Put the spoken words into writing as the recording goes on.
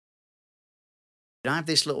I have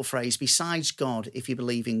this little phrase, besides God, if you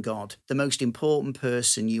believe in God, the most important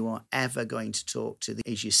person you are ever going to talk to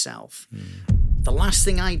is yourself. The last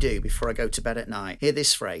thing I do before I go to bed at night, hear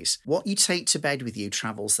this phrase, what you take to bed with you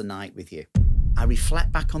travels the night with you. I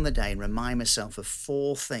reflect back on the day and remind myself of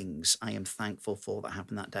 4 things I am thankful for that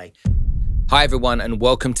happened that day. Hi everyone, and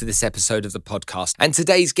welcome to this episode of the podcast. And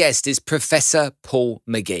today's guest is Professor Paul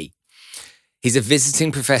McGee. He's a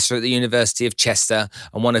visiting professor at the University of Chester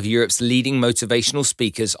and one of Europe's leading motivational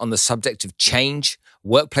speakers on the subject of change,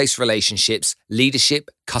 workplace relationships,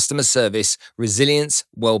 leadership, customer service, resilience,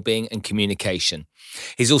 well-being, and communication.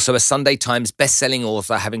 He's also a Sunday Times best-selling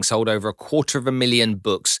author, having sold over 250,000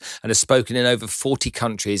 books and has spoken in over 40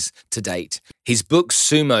 countries to date. His book,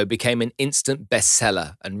 Sumo, became an instant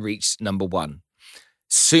bestseller and reached number 1.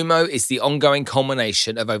 Sumo is the ongoing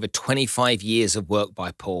culmination of over 25 years of work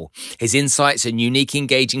by Paul. His insights and unique,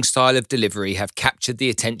 engaging style of delivery have captured the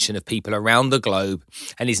attention of people around the globe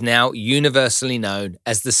and is now universally known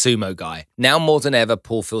as the Sumo Guy. Now more than ever,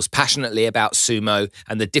 Paul feels passionately about sumo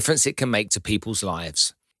and the difference it can make to people's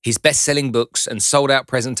lives. His best-selling books and sold-out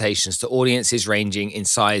presentations to audiences ranging in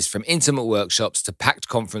size from intimate workshops to packed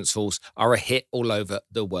conference halls are a hit all over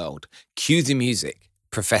the world. Cue the music.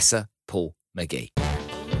 Professor Paul McGee.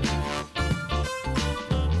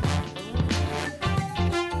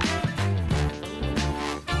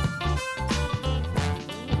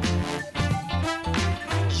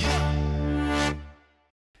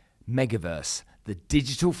 Megaverse, the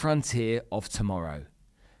digital frontier of tomorrow.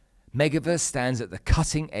 Megaverse stands at the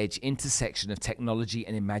cutting-edge intersection of technology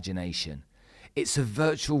and imagination. It's a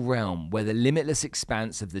virtual realm where the limitless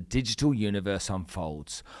expanse of the digital universe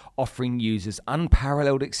unfolds, offering users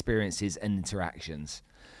unparalleled experiences and interactions.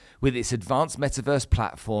 With its advanced metaverse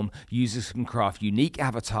platform, users can craft unique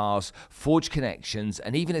avatars, forge connections,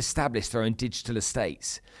 and even establish their own digital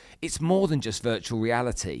estates. It's more than just virtual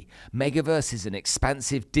reality. Megaverse is an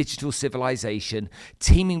expansive digital civilization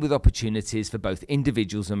teeming with opportunities for both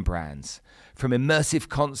individuals and brands. From immersive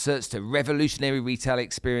concerts to revolutionary retail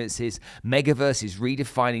experiences, Megaverse is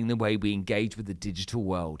redefining the way we engage with the digital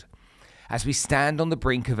world. As we stand on the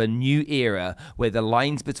brink of a new era where the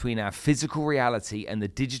lines between our physical reality and the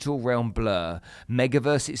digital realm blur,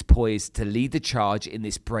 Megaverse is poised to lead the charge in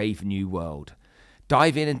this brave new world.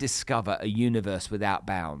 Dive in and discover a universe without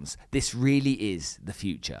bounds. This really is the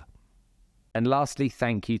future. And lastly,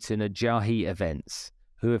 thank you to Najahi Events,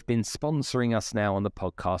 who have been sponsoring us now on the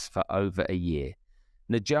podcast for over a year.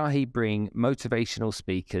 Najahi bring motivational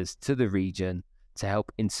speakers to the region to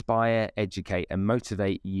help inspire, educate, and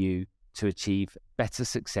motivate you to achieve better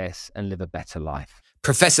success and live a better life.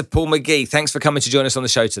 Professor Paul McGee, thanks for coming to join us on the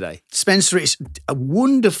show today. Spencer, it's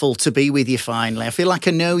wonderful to be with you finally. I feel like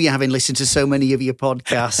I know you, having listened to so many of your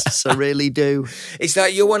podcasts. I really do. It's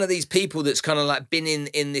like you're one of these people that's kind of like been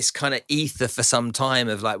in this kind of ether for some time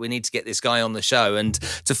of like, we need to get this guy on the show. And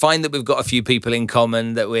to find that we've got a few people in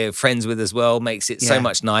common that we're friends with as well makes it so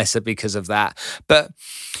much nicer because of that. But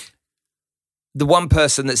the one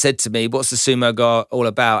person that said to me, what's the sumo guy all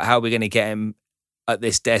about? How are we going to get him at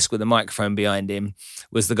this desk with a microphone behind him,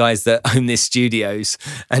 was the guys that own this studios.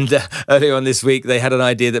 And earlier on this week, they had an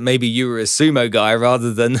idea that maybe you were a sumo guy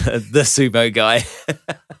rather than the sumo guy.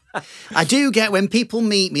 I do get when people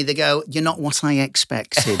meet me, they go, you're not what I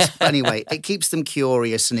expected. Anyway, it keeps them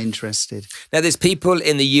curious and interested. Now, there's people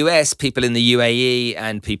in the US, people in the UAE,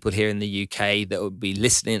 and people here in the UK that will be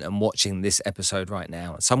listening and watching this episode right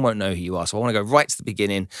now. Some won't know who you are. So I want to go right to the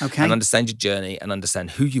beginning and understand your journey and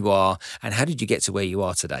understand who you are and how did you get to where you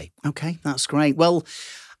are today? Okay, that's great. Well,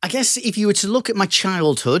 I guess if you were to look at my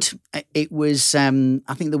childhood, it was, I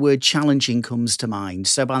think the word challenging comes to mind.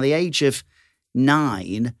 So by the age of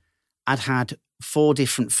 9, I'd had 4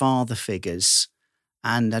 different father figures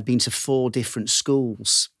and I'd been to 4 different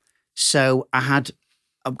schools. So I had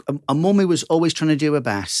a mum who was always trying to do her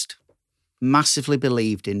best, massively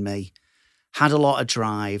believed in me, had a lot of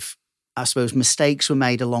drive. I suppose mistakes were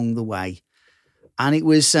made along the way. And it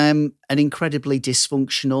was an incredibly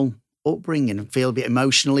dysfunctional upbringing. I feel a bit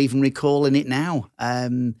emotional even recalling it now.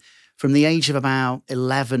 From the age of about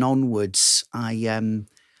 11 onwards,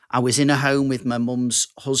 I was in a home with my mum's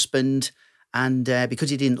husband, and because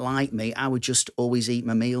he didn't like me, I would just always eat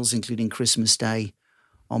my meals, including Christmas Day,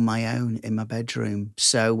 on my own in my bedroom.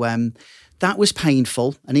 So that was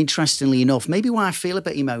painful. And interestingly enough, maybe why I feel a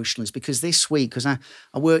bit emotional is because this week, because I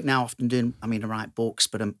work now often I write books,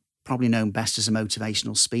 but I'm probably known best as a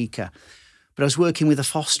motivational speaker. But I was working with a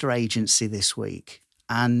foster agency this week.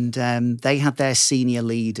 And they had their senior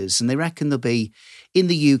leaders, and they reckon they'll be in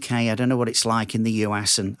the UK. I don't know what it's like in the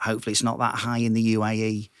US, and hopefully it's not that high in the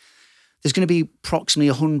UAE. there's going to be approximately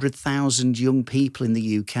 100,000 young people in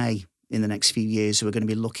the UK in the next few years who are going to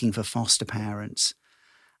be looking for foster parents.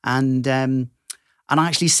 And I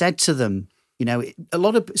actually said to them, a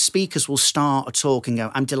lot of speakers will start a talk and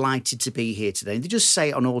go, I'm delighted to be here today. They just say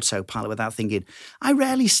it on autopilot without thinking. I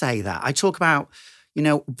rarely say that. I talk about,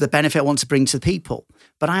 the benefit I want to bring to the people.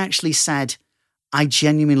 But I actually said, I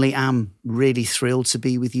genuinely am really thrilled to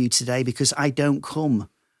be with you today because I don't come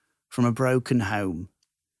from a broken home.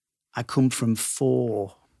 I come from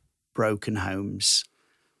 4 broken homes.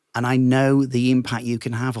 And I know the impact you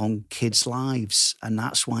can have on kids' lives. And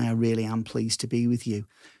that's why I really am pleased to be with you.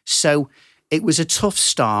 So it was a tough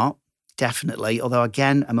start, definitely. Although,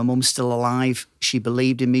 again, and my mum's still alive, she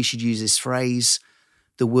believed in me. She'd use this phrase,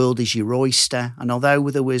 the world is your oyster. And although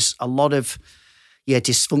there was a lot of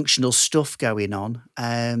dysfunctional stuff going on,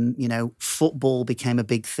 football became a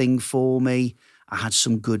big thing for me. I had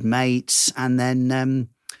some good mates. And then,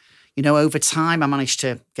 over time, I managed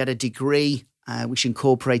to get a degree which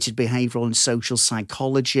incorporated behavioural and social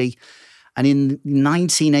psychology. And in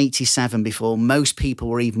 1987, before most people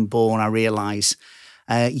were even born, I realised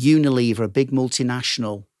Unilever, a big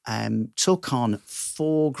multinational, took on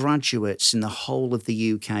 4 graduates in the whole of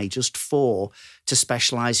the UK, just 4, to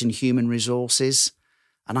specialise in human resources.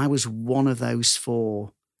 And I was one of those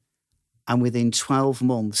 4. And within 12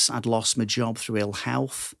 months, I'd lost my job through ill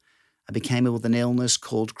health. I became ill with an illness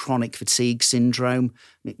called chronic fatigue syndrome.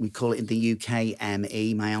 We call it in the UK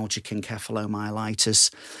ME, myalgic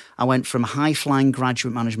encephalomyelitis. I went from high-flying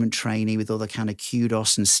graduate management trainee with all the kind of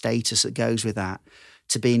kudos and status that goes with that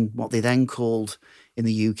to being what they then called in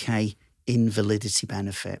the UK invalidity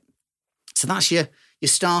benefit. So that's your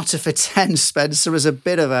starter for 10, Spencer, as a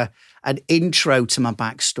bit of an intro to my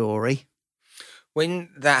backstory. When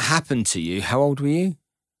that happened to you, how old were you?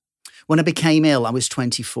 When I became ill, I was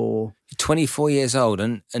 24. 24 years old,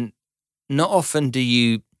 and not often do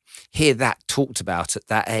you hear that talked about at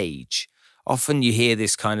that age. Often you hear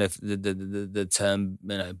this kind of the term,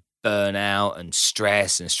 burnout and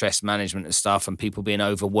stress management and stuff, and people being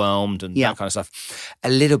overwhelmed and that kind of stuff a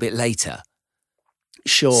little bit later.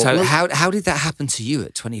 Sure. So how did that happen to you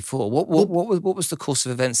at 24? What was the course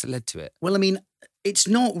of events that led to it? Well, I mean, it's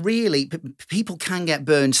not really, people can get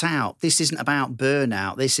burnt out. This isn't about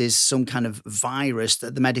burnout. This is some kind of virus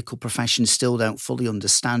that the medical profession still don't fully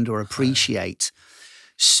understand or appreciate.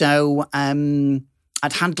 So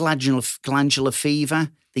I'd had glandular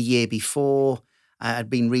fever the year before.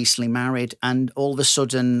 I'd been recently married. And all of a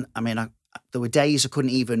sudden, there were days I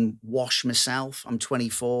couldn't even wash myself. I'm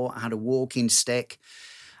 24. I had a walking stick.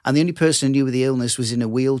 And the only person I knew with the illness was in a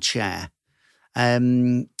wheelchair.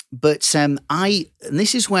 But and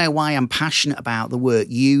this is why I'm passionate about the work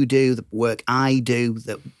you do, the work I do,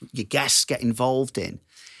 that your guests get involved in,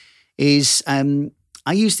 is I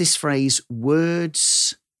use this phrase,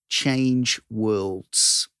 words change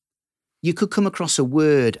worlds. You could come across a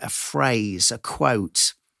word, a phrase, a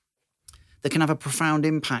quote that can have a profound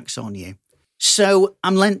impact on you. So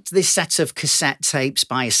I'm lent this set of cassette tapes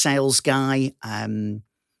by a sales guy.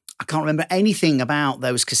 I can't remember anything about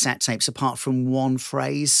those cassette tapes apart from one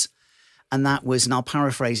phrase, and that was, and I'll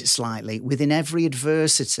paraphrase it slightly, within every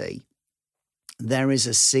adversity, there is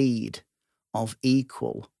a seed of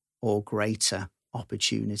equal or greater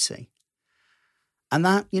opportunity. And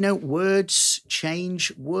that, words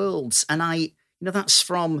change worlds. And that's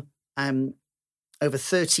from over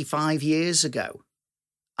 35 years ago.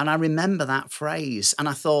 And I remember that phrase, and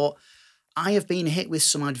I thought, I have been hit with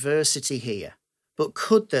some adversity here. But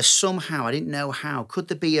could there somehow, I didn't know how, could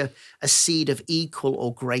there be a seed of equal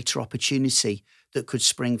or greater opportunity that could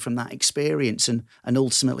spring from that experience? And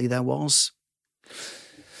ultimately there was.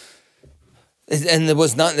 And there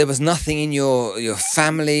was nothing in your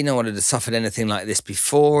family. No one had suffered anything like this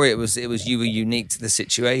before. It was you were unique to the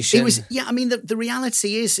situation. It was, yeah. I mean, the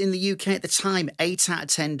reality is, in the UK at the time, 8 out of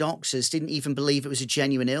 10 doctors didn't even believe it was a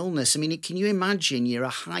genuine illness. I mean, can you imagine? You're a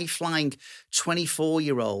high-flying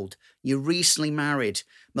 24-year-old. You're recently married.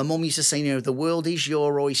 My mum used to say, the world is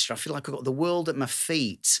your oyster. I feel like I've got the world at my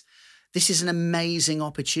feet. This is an amazing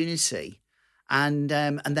opportunity, and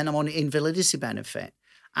then I'm on invalidity benefit,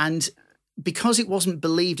 and because it wasn't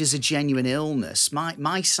believed as a genuine illness, my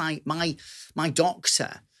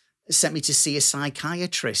doctor sent me to see a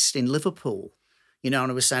psychiatrist in Liverpool, and I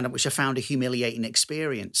was saying, which I found a humiliating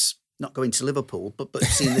experience, not going to Liverpool, but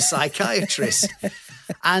seeing the psychiatrist.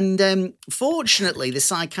 And fortunately, the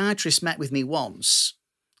psychiatrist met with me once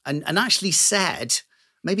and actually said,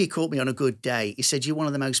 maybe he caught me on a good day. He said, you're one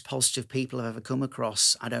of the most positive people I've ever come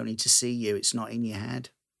across. I don't need to see you. It's not in your head.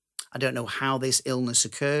 I don't know how this illness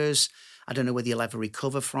occurs. I don't know whether you'll ever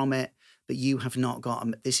recover from it, but you have not got,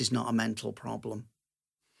 this is not a mental problem.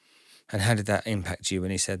 And how did that impact you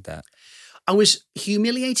when he said that? I was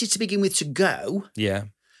humiliated to begin with to go. Yeah.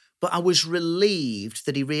 But I was relieved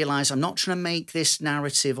that he realised I'm not trying to make this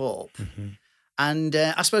narrative up. Mm-hmm. And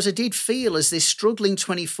I suppose I did feel as this struggling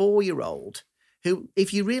 24-year-old who,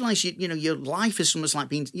 if you realise, you know, your life is almost like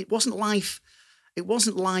being, it wasn't life, it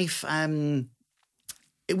wouldn't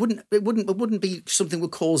be something that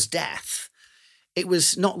would cause death. It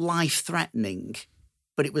was not life-threatening,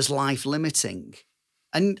 but it was life-limiting.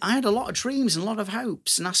 And I had a lot of dreams and a lot of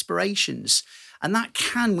hopes and aspirations. And that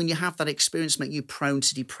can, when you have that experience, make you prone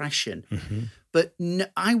to depression. Mm-hmm. But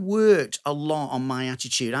I worked a lot on my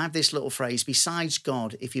attitude. I have this little phrase, besides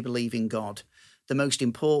God, if you believe in God, the most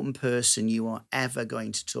important person you are ever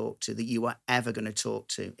going to talk to, that you are ever going to talk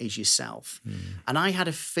to, is yourself. Mm. And I had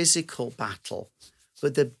a physical battle.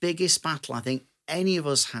 But the biggest battle I think any of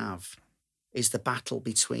us have is the battle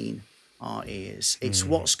between our ears. It's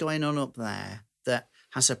what's going on up there that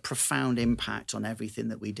has a profound impact on everything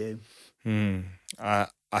that we do. I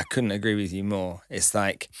couldn't agree with you more. It's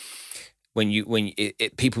like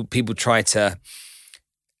people try to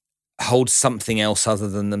hold something else other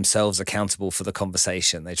than themselves accountable for the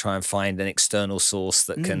conversation. They try and find an external source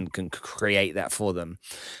that can create that for them.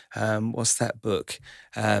 What's that book?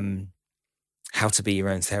 How to Be Your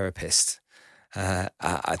Own Therapist.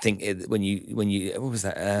 I think when you what was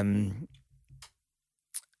that?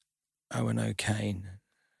 Owen O'Kane.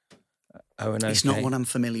 It's not one I'm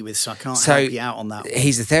familiar with, so I can't help you out on that one.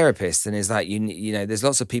 He's a therapist, and is like you know, there's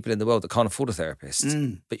lots of people in the world that can't afford a therapist.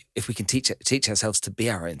 But if we can teach ourselves to be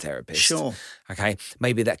our own therapist, sure, okay,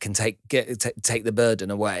 maybe that can take the burden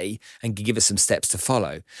away and give us some steps to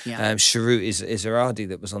follow. Yeah. Sharu Izaradi,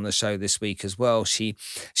 that was on the show this week as well.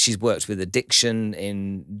 She's worked with addiction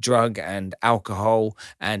in drug and alcohol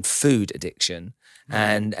and food addiction.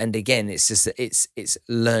 And again, it's just it's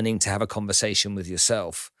learning to have a conversation with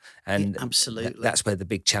yourself, and absolutely that's where the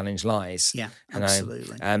big challenge lies. Yeah,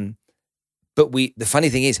 absolutely. But the funny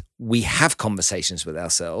thing is, we have conversations with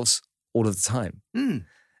ourselves all of the time.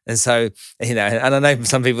 And so, you know, and I know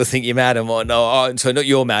some people think you're mad and whatnot. So not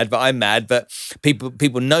you're mad, but I'm mad. But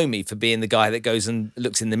people know me for being the guy that goes and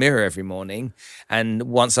looks in the mirror every morning. And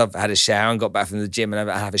once I've had a shower and got back from the gym and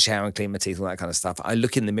I have a shower and clean my teeth, all that kind of stuff, I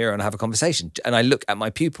look in the mirror and I have a conversation. And I look at my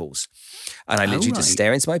pupils. And I literally just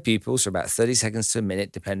stare into my pupils for about 30 seconds to a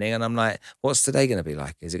minute, depending. And I'm like, what's today going to be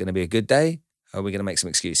like? Is it going to be a good day? Or are we going to make some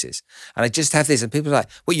excuses? And I just have this. And people are like,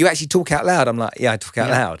 well, you actually talk out loud. I'm like, yeah, I talk out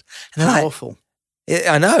loud. And powerful.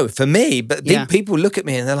 I know, for me, but people look at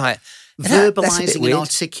me and they're like, verbalizing and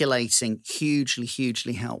articulating, hugely,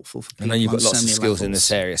 hugely helpful for people. I know you've got lots of skills levels in this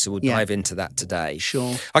area, so we'll dive into that today.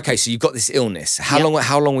 Sure. Okay, so you've got this illness. How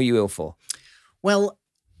long were you ill for? Well,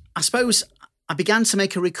 I suppose I began to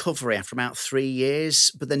make a recovery after about 3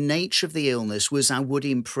 years, but the nature of the illness was I would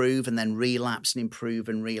improve and then relapse and improve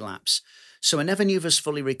and relapse. So I never knew if I was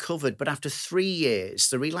fully recovered, but after 3 years,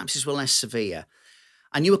 the relapses were less severe.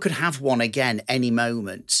 I knew I could have one again any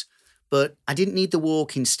moment, but I didn't need the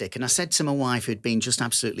walking stick. And I said to my wife, who'd been just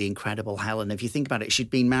absolutely incredible, Helen, if you think about it, she'd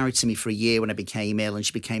been married to me for a year when I became ill, and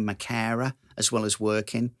she became my carer as well as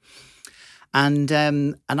working. And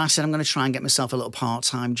I said, I'm going to try and get myself a little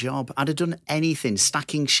part-time job. I'd have done anything,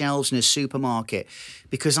 stacking shelves in a supermarket,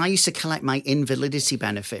 because I used to collect my invalidity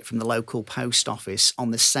benefit from the local post office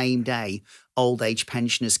on the same day old age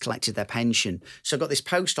pensioners collected their pension. So I got this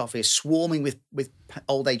post office swarming with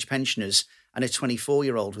old age pensioners and a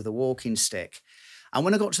 24-year-old with a walking stick. And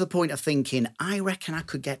when I got to the point of thinking, I reckon I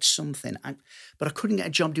could get something, but I couldn't get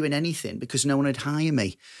a job doing anything because no one would hire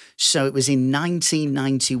me. So it was in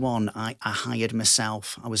 1991, I hired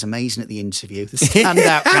myself. I was amazing at the interview, the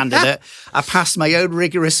standout candidate. I passed my own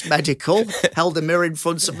rigorous medical, held a mirror in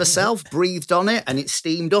front of myself, breathed on it, and it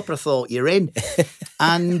steamed up. I thought, you're in.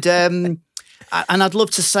 And I'd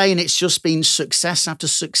love to say, and it's just been success after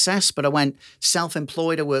success, but I went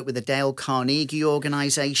self-employed. I worked with the Dale Carnegie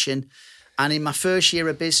organisation. And in my first year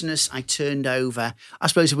of business, I turned over, I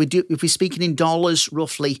suppose if we're speaking in dollars,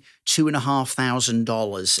 roughly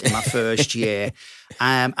 $2,500 in my first year.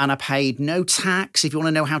 And I paid no tax. If you want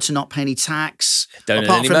to know how to not pay any tax. Don't earn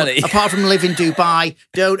any money. Apart from live in Dubai,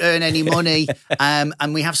 don't earn any money.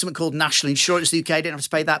 And we have something called national insurance in the UK. I didn't have to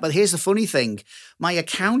pay that. But here's the funny thing. My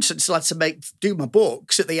accountant still had to do my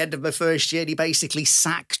books at the end of my first year. And he basically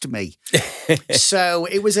sacked me. So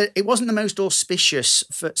it wasn't the most auspicious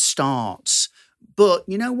for starts. But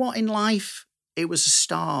you know what? In life, it was a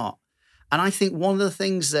start. And I think one of the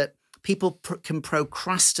things that people can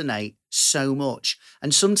procrastinate so much.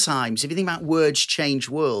 And sometimes, if you think about words change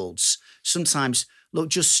worlds, sometimes Look,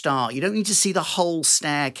 just start. You don't need to see the whole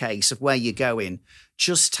staircase of where you're going.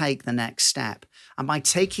 Just take the next step. And by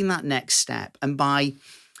taking that next step, and I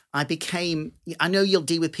know you'll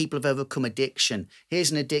deal with people who've overcome addiction.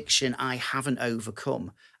 Here's an addiction I haven't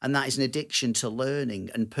overcome. And that is an addiction to learning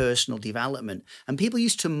and personal development. And people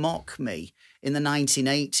used to mock me in the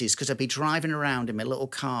 1980s because I'd be driving around in my little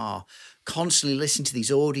car, constantly listening to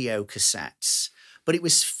these audio cassettes. But it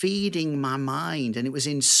was feeding my mind and it was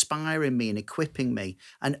inspiring me and equipping me.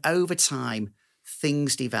 And over time,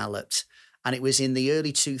 things developed. And it was in the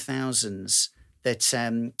early 2000s that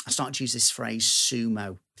I started to use this phrase,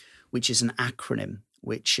 SUMO, which is an acronym,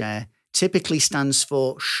 which typically stands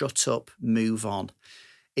for shut up, move on.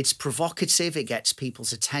 It's provocative. It gets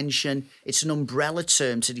people's attention. It's an umbrella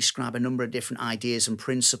term to describe a number of different ideas and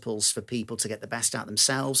principles for people to get the best out of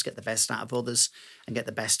themselves, get the best out of others, and get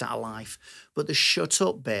the best out of life. But the shut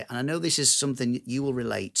up bit, and I know this is something that you will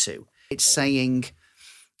relate to, it's saying,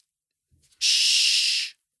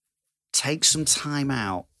 shh, take some time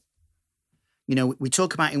out. You know, we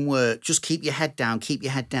talk about in work, just keep your head down, keep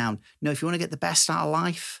your head down. No, if you want to get the best out of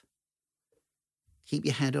life, keep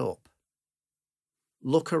your head up.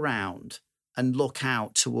 Look around and look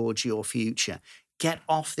out towards your future. Get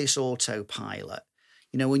off this autopilot.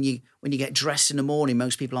 You know, when you get dressed in the morning,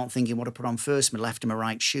 most people aren't thinking what to put on first, my left and my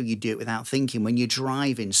right shoe. You do it without thinking. When you're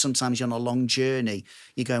driving, sometimes you're on a long journey.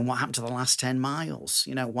 You're going, what happened to the last 10 miles?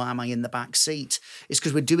 You know, why am I in the back seat? It's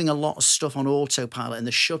because we're doing a lot of stuff on autopilot, and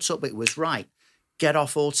the shut up bit was right. Get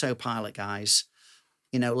off autopilot, guys.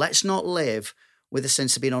 You know, let's not live with a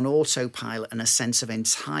sense of being on autopilot and a sense of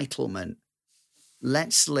entitlement.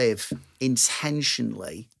 Let's live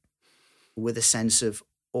intentionally with a sense of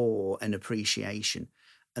awe and appreciation.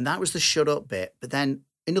 And that was the shut up bit. But then,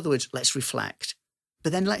 in other words, let's reflect.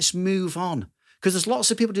 But then let's move on. Because there's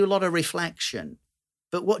lots of people do a lot of reflection.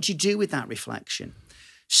 But what do you do with that reflection?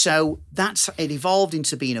 So it evolved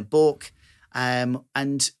into being a book.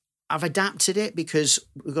 And I've adapted it because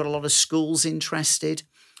we've got a lot of schools interested.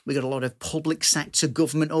 We've got a lot of public sector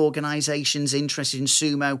government organisations interested in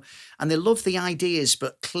SUMO, and they love the ideas,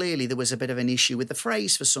 but clearly there was a bit of an issue with the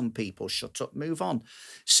phrase for some people, shut up, move on.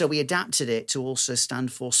 So we adapted it to also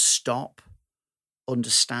stand for stop,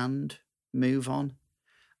 understand, move on.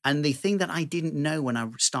 And the thing that I didn't know when I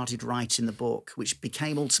started writing the book, which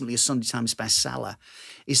became ultimately a Sunday Times bestseller,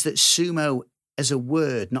 is that SUMO as a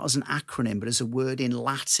word, not as an acronym, but as a word in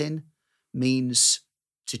Latin, means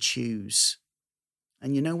to choose.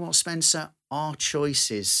 And you know what, Spencer? Our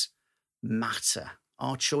choices matter.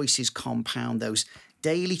 Our choices compound. Those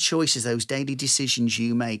daily choices, those daily decisions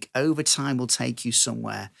you make over time will take you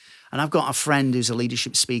somewhere. And I've got a friend who's a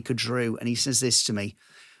leadership speaker, Drew, and he says this to me,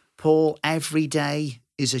 Paul, every day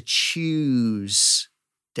is a choose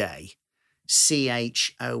day.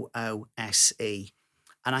 CHOOSE.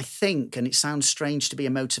 And I think, and it sounds strange to be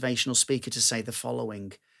a motivational speaker to say the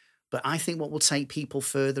following, but I think what will take people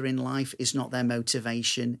further in life is not their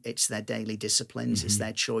motivation, it's their daily disciplines, it's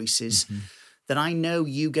their choices. That I know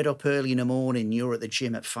you get up early in the morning, you're at the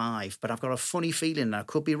gym at 5, but I've got a funny feeling, and I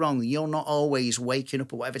could be wrong, that you're not always waking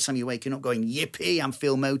up, or whatever time you're waking up, going, yippee, I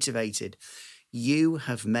feel motivated. You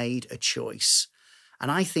have made a choice. And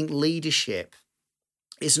I think leadership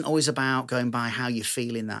isn't always about going by how you're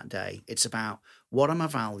feeling that day. It's about what are my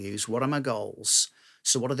values, what are my goals,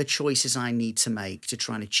 so what are the choices I need to make to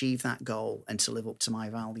try and achieve that goal and to live up to my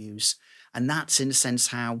values? And that's, in a sense,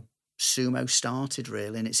 how SUMO started,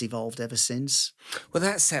 really, and it's evolved ever since. Well,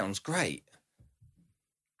 that sounds great.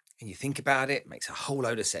 And you think about it, it makes a whole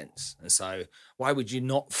load of sense. And so why would you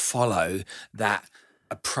not follow that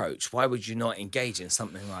approach? Why would you not engage in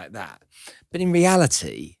something like that? But in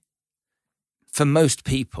reality, for most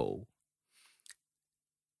people,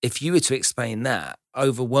 if you were to explain that,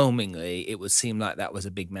 overwhelmingly, it would seem like that was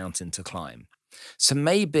a big mountain to climb. So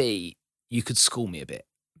maybe you could school me a bit.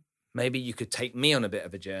 Maybe you could take me on a bit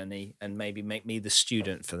of a journey and maybe make me the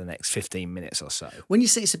student for the next 15 minutes or so. When you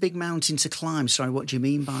say it's a big mountain to climb, sorry, what do you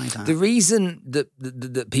mean by that? The reason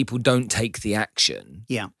that people don't take the action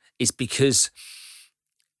is because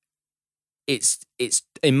it's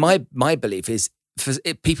in my belief is for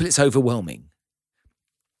people it's overwhelming.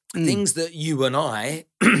 Things that you and I,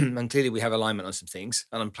 and clearly we have alignment on some things,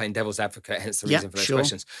 and I'm playing devil's advocate, hence the reason for those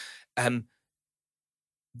questions.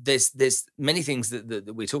 There's many things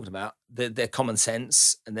that we're talking about. They're common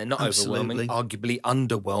sense and they're not overwhelming, arguably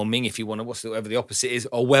underwhelming, if you want to, whatever the opposite is,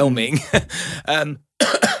 or whelming. But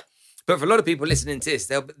for a lot of people listening to this,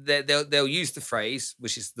 they'll use the phrase,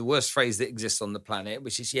 which is the worst phrase that exists on the planet,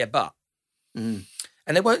 which is, yeah, but. And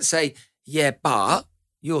they won't say, yeah, but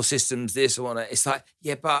your system's this or that. It's like,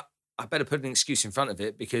 yeah, but I better put an excuse in front of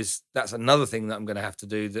it, because that's another thing that I'm going to have to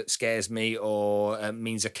do that scares me, or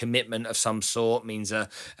means a commitment of some sort, means a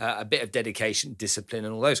bit of dedication, discipline,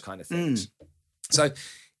 and all those kind of things. So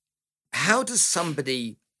how does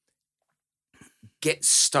somebody get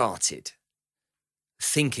started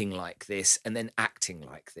thinking like this and then acting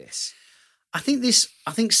like this? I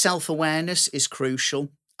think self-awareness is crucial.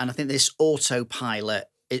 And I think this autopilot,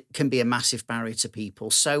 it can be a massive barrier to people.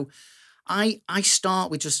 So I start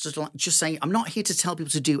with just saying, I'm not here to tell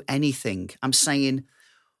people to do anything. I'm saying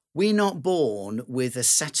we're not born with a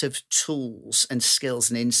set of tools and skills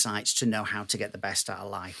and insights to know how to get the best out of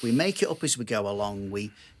life. We make it up as we go along.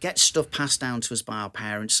 We get stuff passed down to us by our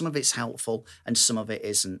parents. Some of it's helpful and some of it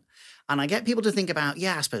isn't. And I get people to think about,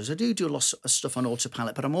 yeah, I suppose I do a lot of stuff on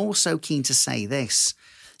autopilot, but I'm also keen to say this.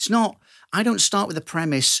 I don't start with the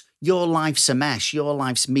premise, your life's a mess, your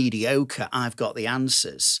life's mediocre, I've got the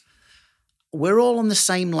answers. We're all on the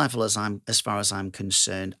same level as far as I'm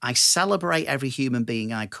concerned. I celebrate every human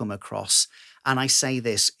being I come across. And I say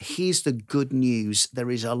this, here's the good news.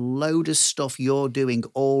 There is a load of stuff you're doing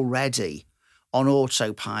already on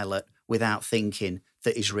autopilot without thinking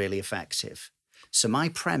that is really effective. So my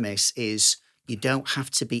premise is you don't have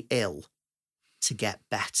to be ill to get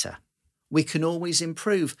better. We can always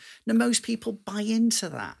improve. Now, most people buy into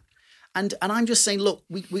that. And I'm just saying, look,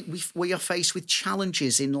 we are faced with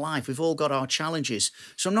challenges in life. We've all got our challenges.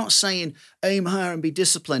 So I'm not saying aim higher and be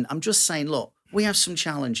disciplined. I'm just saying, look, we have some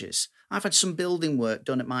challenges. I've had some building work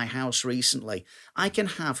done at my house recently. I can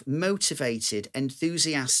have motivated,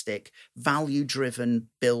 enthusiastic, value-driven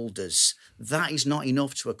builders. That is not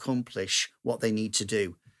enough to accomplish what they need to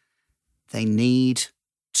do. They need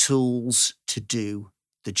tools to do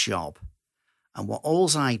the job. And what all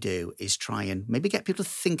I do is try and maybe get people to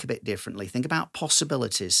think a bit differently, think about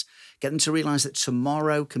possibilities, get them to realize that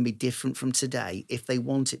tomorrow can be different from today if they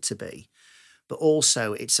want it to be. But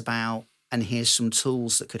also it's about, and here's some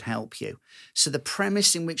tools that could help you. So the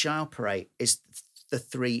premise in which I operate is the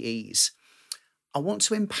 3 E's. I want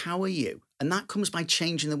to empower you. And that comes by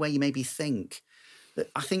changing the way you maybe think.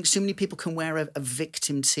 I think so many people can wear a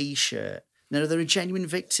victim T-shirt. Now, there are genuine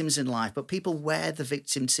victims in life, but people wear the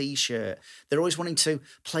victim T-shirt. They're always wanting to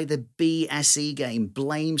play the BSE game,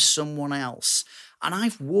 blame someone else. And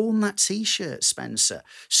I've worn that T-shirt, Spencer.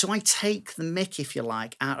 So I take the mick, if you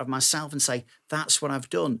like, out of myself and say, that's what I've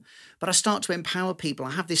done. But I start to empower people.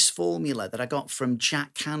 I have this formula that I got from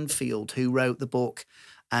Jack Canfield, who wrote the book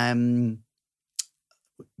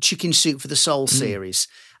Chicken Soup for the Soul series.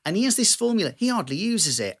 And he has this formula. He hardly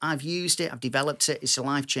uses it. I've used it. I've developed it. It's a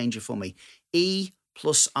life changer for me. E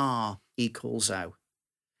plus R equals O.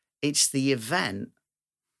 It's the event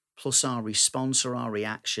plus our response or our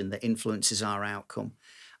reaction that influences our outcome.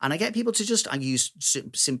 And I get people to I use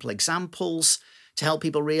simple examples to help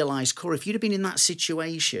people realize, Cor, if you'd have been in that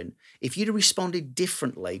situation, if you'd have responded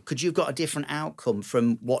differently, could you have got a different outcome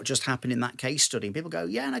from what just happened in that case study? And people go,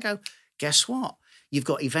 yeah. And I go, guess what? You've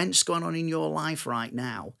got events going on in your life right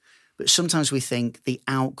now, but sometimes we think the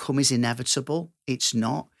outcome is inevitable. It's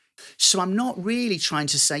not. So I'm not really trying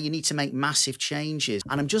to say you need to make massive changes.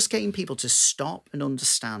 And I'm just getting people to stop and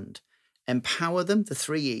understand. Empower them, the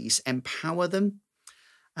 3 E's. Empower them,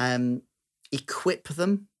 equip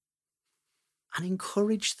them, and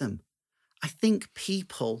encourage them. I think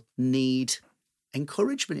people need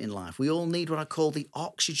encouragement in life. We all need what I call the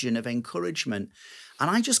oxygen of encouragement. And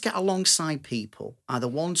I just get alongside people, either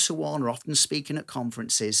one-to-one or often speaking at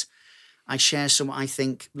conferences. I share some, I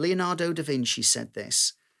think Leonardo da Vinci said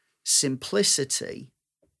this, simplicity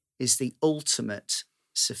is the ultimate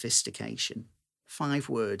sophistication. 5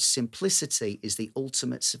 words, simplicity is the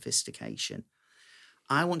ultimate sophistication.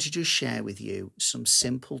 I want to just share with you some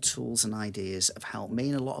simple tools and ideas that have helped me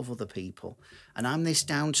and a lot of other people. And I'm this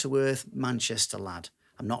down-to-earth Manchester lad.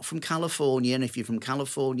 I'm not from California, and if you're from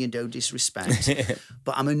California, no disrespect.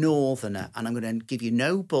 But I'm a northerner, and I'm going to give you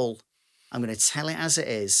no bull. I'm going to tell it as it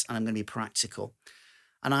is, and I'm going to be practical.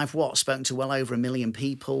 And I've spoken to well over 1 million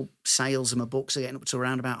people. Sales of my books are getting up to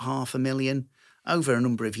around about 500,000 over a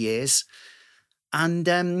number of years. And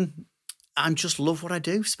I just love what I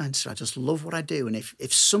do, Spencer. I just love what I do. And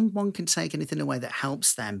if someone can take anything away that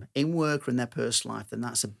helps them in work or in their personal life, then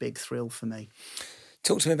that's a big thrill for me.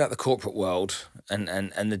 Talk to me about the corporate world and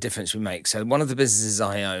the difference we make. So one of the businesses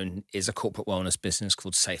I own is a corporate wellness business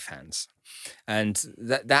called Safe Hands. And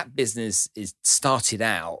that business is started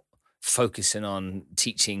out focusing on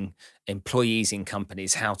teaching employees in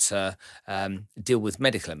companies how to deal with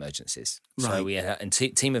medical emergencies. Right. So we had a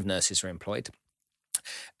team of nurses were employed.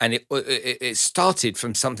 And it started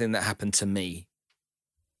from something that happened to me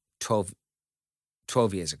 12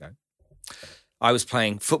 years ago. I was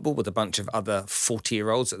playing football with a bunch of other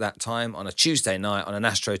 40-year-olds at that time on a Tuesday night on an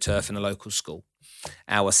AstroTurf in a local school.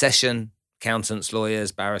 Our session, accountants,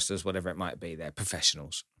 lawyers, barristers, whatever it might be, they're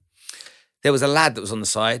professionals. There was a lad that was on the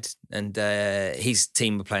side, and his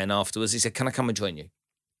team were playing afterwards. He said, "Can I come and join you?"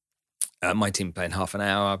 My team playing half an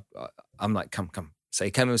hour. I'm like, come. So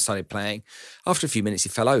he came and started playing. After a few minutes, he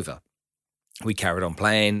fell over. We carried on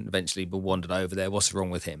playing. Eventually, we wandered over there. What's wrong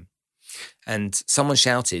with him? And someone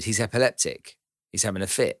shouted, "He's epileptic. He's having a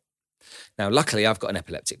fit." Now, luckily, I've got an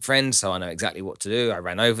epileptic friend, so I know exactly what to do. I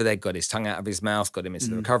ran over there, got his tongue out of his mouth, got him into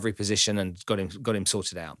the recovery position, and got him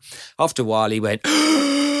sorted out. After a while, he went,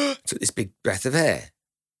 took this big breath of air.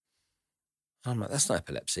 I'm like, "That's not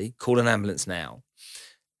epilepsy. Call an ambulance now."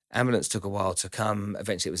 Ambulance took a while to come.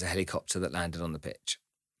 Eventually, it was a helicopter that landed on the pitch.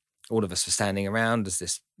 All of us were standing around as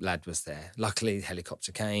this lad was there. Luckily, the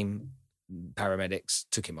helicopter came, paramedics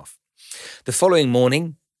took him off. The following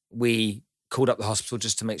morning, we called up the hospital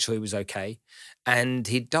just to make sure he was okay, and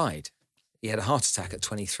he'd died. He had a heart attack at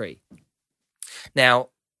 23. Now,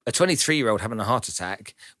 a 23-year-old having a heart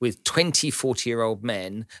attack with 20, 40-year-old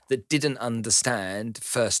men that didn't understand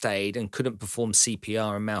first aid and couldn't perform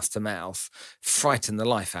CPR and mouth-to-mouth frightened the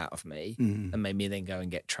life out of me and made me then go and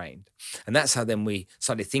get trained. And that's how then we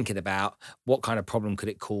started thinking about what kind of problem could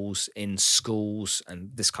it cause in schools and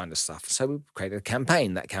this kind of stuff. So we created a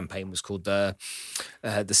campaign. That campaign was called the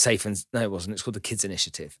Safe and... No, it wasn't. It's called the Kids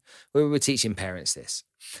Initiative, where we were teaching parents this.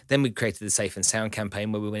 Then we created the Safe and Sound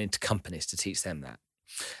campaign, where we went into companies to teach them that.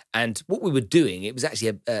 And what we were doing, it was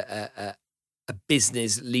actually a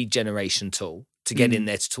business lead generation tool to get in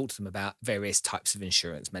there to talk to them about various types of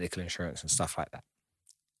insurance, medical insurance and stuff like that.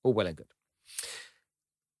 All well and good.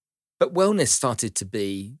 But wellness started to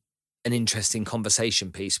be an interesting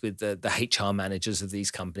conversation piece with the HR managers of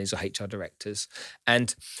these companies or HR directors.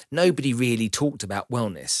 And nobody really talked about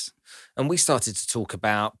wellness. And we started to talk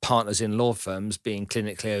about partners in law firms being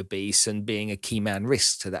clinically obese and being a key man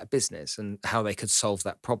risk to that business and how they could solve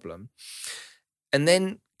that problem. And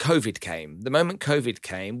then COVID came. The moment COVID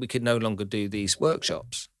came, we could no longer do these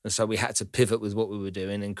workshops. And so we had to pivot with what we were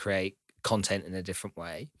doing and create content in a different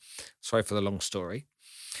way. Sorry for the long story.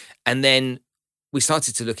 And then we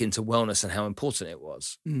started to look into wellness and how important it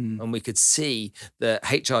was. And we could see that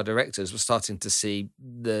HR directors were starting to see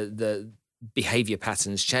the behavior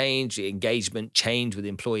patterns change, the engagement change with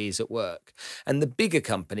employees at work. And the bigger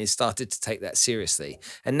companies started to take that seriously.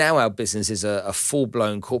 And now our business is a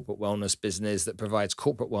full-blown corporate wellness business that provides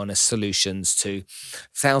corporate wellness solutions to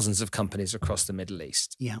thousands of companies across the Middle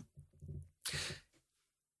East. Yeah.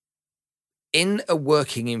 In a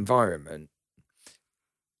working environment,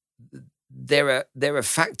 there are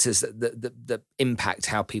factors that impact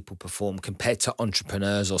how people perform compared to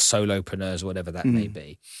entrepreneurs or solopreneurs or whatever that may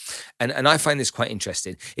be. And I find this quite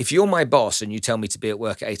interesting. If you're my boss and you tell me to be at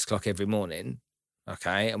work at 8 o'clock every morning,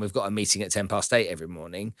 okay, and we've got a meeting at 8:10 every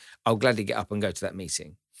morning, I'll gladly get up and go to that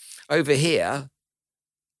meeting. Over here,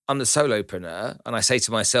 I'm the solopreneur, and I say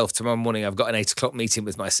to myself, tomorrow morning I've got an 8 o'clock meeting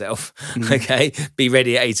with myself, okay? Be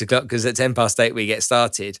ready at 8 o'clock because at 8:10 we get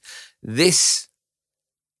started. This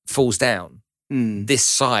falls down. This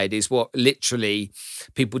side is what literally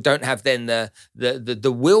people don't have then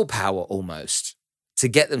the willpower almost to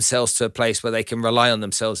get themselves to a place where they can rely on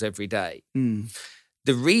themselves every day.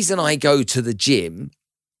 The reason I go to the gym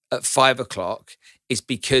at 5 o'clock is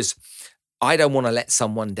because I don't want to let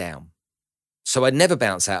someone down. So I never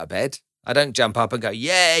bounce out of bed. I don't jump up and go,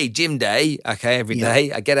 "Yay, gym day." Okay, every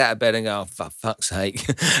day. I get out of bed and go, "Oh, for fuck's sake."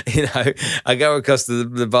 I go across to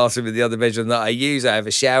the bathroom with the other bedroom that I use. I have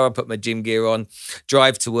a shower, put my gym gear on,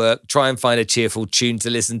 drive to work, try and find a cheerful tune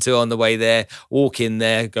to listen to on the way there, walk in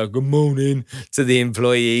there, go, "Good morning" to the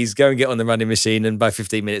employees, go and get on the running machine. And by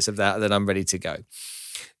 15 minutes of that, then I'm ready to go.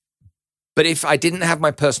 But if I didn't have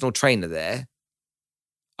my personal trainer there,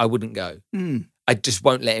 I wouldn't go. I just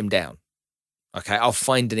won't let him down. Okay, I'll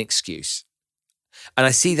find an excuse. And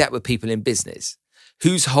I see that with people in business.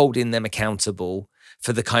 Who's holding them accountable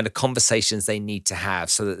for the kind of conversations they need to have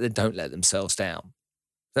so that they don't let themselves down?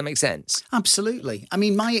 Does that make sense? Absolutely. I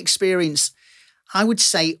mean, my experience, I would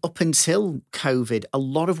say up until COVID, a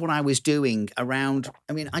lot of what I was doing around,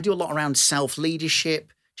 I do a lot around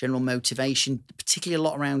self-leadership, general motivation, particularly a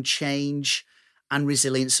lot around change and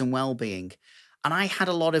resilience and well-being. And I had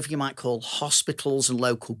a lot of, you might call, hospitals and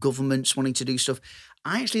local governments wanting to do stuff.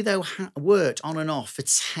 I actually, though, worked on and off for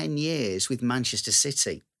 10 years with Manchester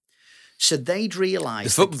City. So they'd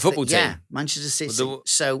realised... The football team? Yeah, Manchester City.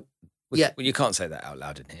 Well, you can't say that out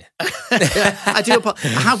loud in here. I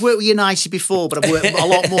have worked with United before, but I've worked a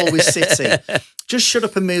lot more with City. Just shut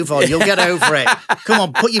up and move on. You'll get over it. Come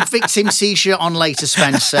on, put your victim T-shirt on later,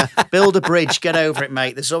 Spencer. Build a bridge. Get over it,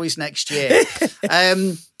 mate. There's always next year.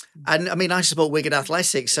 And I mean, I support Wigan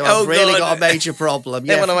Athletics, so I've really got a major problem.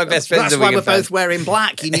 They're one of my best friends. That's why we're both wearing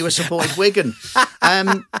black. You knew I supported Wigan.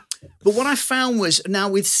 But what I found was now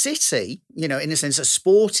with City, you know, in a sense, a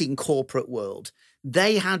sporting corporate world,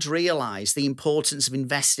 they had realised the importance of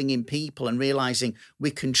investing in people and realising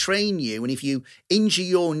we can train you. And if you injure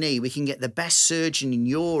your knee, we can get the best surgeon in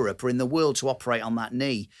Europe or in the world to operate on that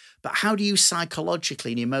knee. But how do you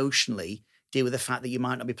psychologically and emotionally deal with the fact that you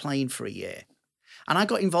might not be playing for a year? And I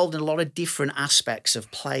got involved in a lot of different aspects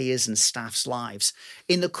of players and staff's lives.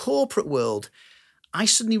 In the corporate world, I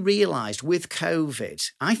suddenly realised with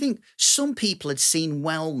COVID, I think some people had seen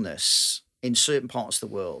wellness in certain parts of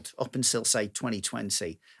the world, up until, say,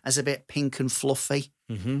 2020, as a bit pink and fluffy.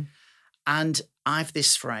 Mm-hmm. And I've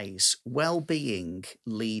this phrase, well-being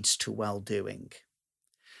leads to well-doing.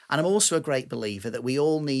 And I'm also a great believer that we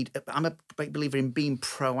all I'm a great believer in being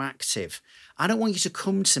proactive. I don't want you to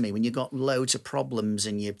come to me when you've got loads of problems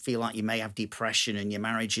and you feel like you may have depression and your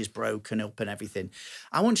marriage is broken up and everything.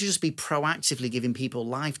 I want you to just be proactively giving people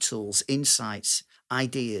life tools, insights,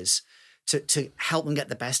 ideas, to help them get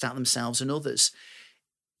the best out of themselves and others.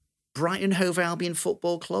 Brighton Hove Albion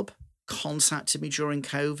Football Club contacted me during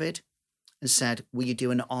COVID and said, will you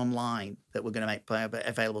do an online that we're going to make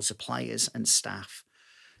available to players and staff?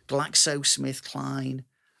 GlaxoSmithKline,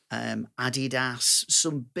 Adidas,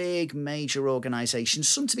 some big major organisations,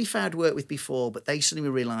 some to be fair I'd worked with before, but they suddenly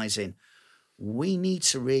were realising we need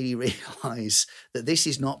to really realise that this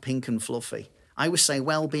is not pink and fluffy. I would say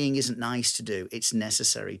well-being isn't nice to do, it's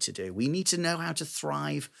necessary to do. We need to know how to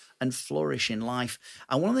thrive and flourish in life.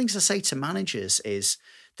 And one of the things I say to managers is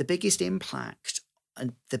the biggest impact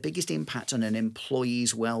on an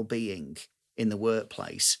employee's well-being in the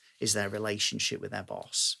workplace is their relationship with their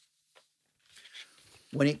boss.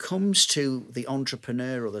 When it comes to the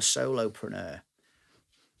entrepreneur or the solopreneur,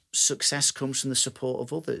 success comes from the support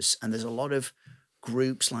of others. And there's a lot of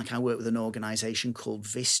groups, like I work with an organisation called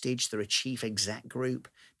Vistage. They're a chief exec group.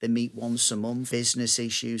 They meet once a month, business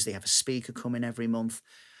issues. They have a speaker come in every month.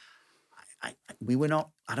 I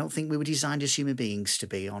don't think we were designed as human beings to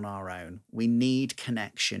be on our own. We need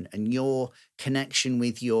connection, and your connection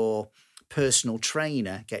with your personal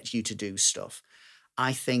trainer gets you to do stuff.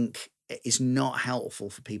 I think it is not helpful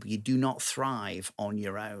for people. You do not thrive on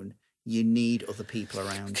your own. You need other people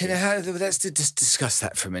around you. Let's just discuss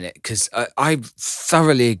that for a minute, because I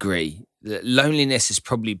thoroughly agree that loneliness has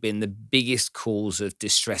probably been the biggest cause of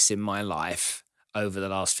distress in my life over the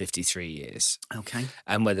last 53 years. Okay.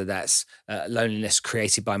 And whether that's loneliness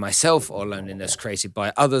created by myself or loneliness created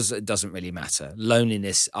by others, it doesn't really matter.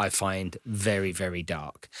 Loneliness, I find very, very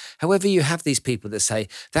dark. However, you have these people that say,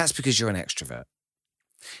 that's because you're an extrovert.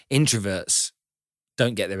 Introverts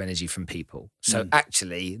don't get their energy from people. So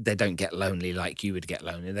actually, they don't get lonely like you would get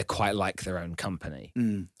lonely. They're quite like their own company.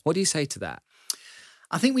 What do you say to that?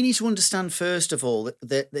 I think we need to understand, first of all,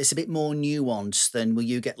 that it's a bit more nuanced than will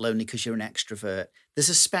you get lonely because you're an extrovert. There's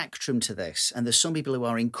a spectrum to this, and there's some people who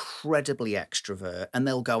are incredibly extrovert, and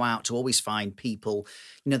they'll go out to always find people.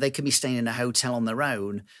 You know, they can be staying in a hotel on their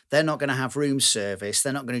own. They're not going to have room service.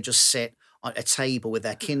 They're not going to just sit at a table with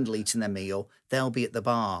their Kindle eating their meal. They'll be at the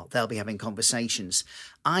bar. They'll be having conversations.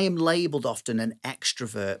 I am labelled often an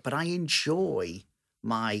extrovert, but I enjoy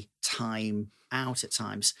my time out at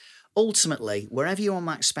times. Ultimately, wherever you're on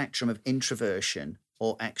that spectrum of introversion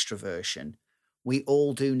or extroversion, we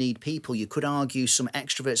all do need people. You could argue some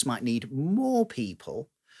extroverts might need more people,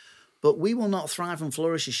 but we will not thrive and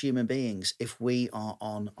flourish as human beings if we are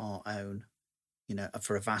on our own, you know,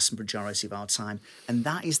 for a vast majority of our time. And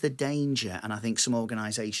that is the danger. And I think some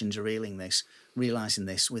organisations are realising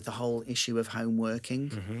this with the whole issue of home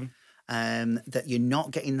working, that you're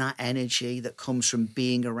not getting that energy that comes from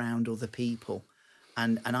being around other people.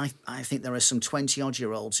 And I think there are some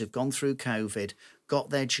 20-odd-year-olds who've gone through COVID, got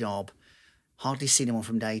their job, hardly seen anyone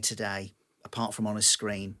from day to day, apart from on a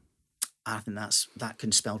screen. I think that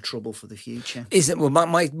can spell trouble for the future. Isn't well?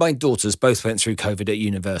 My daughters both went through COVID at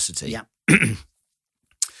university. Yeah.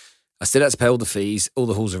 I still had to pay all the fees, all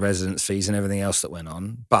the halls of residence fees and everything else that went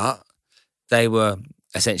on, but they were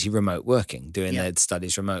essentially remote working, doing their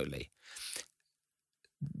studies remotely.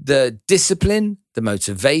 The discipline, the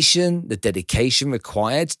motivation, the dedication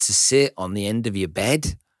required to sit on the end of your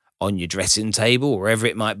bed, on your dressing table, wherever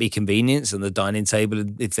it might be convenient, on the dining table,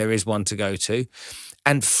 if there is one to go to,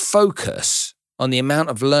 and focus on the amount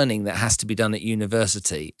of learning that has to be done at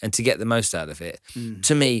university and to get the most out of it.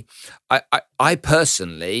 To me, I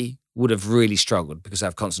personally would have really struggled because I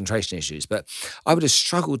have concentration issues, but I would have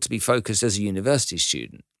struggled to be focused as a university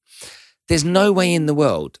student. There's no way in the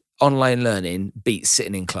world online learning beats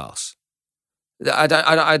sitting in class.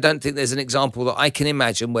 I don't think there's an example that I can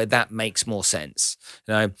imagine where that makes more sense.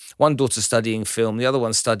 You know, one daughter's studying film, the other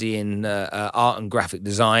one's studying art and graphic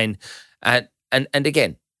design, and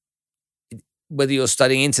again, whether you're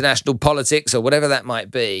studying international politics or whatever that might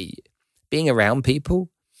be, being around people,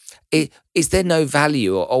 is there no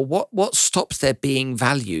value, or what stops there being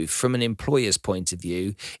value from an employer's point of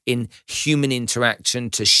view in human interaction,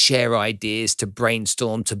 to share ideas, to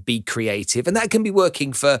brainstorm, to be creative? And that can be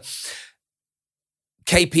working for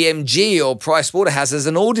KPMG or Pricewaterhouse as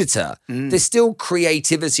an auditor. There's still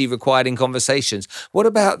creativity required in conversations. What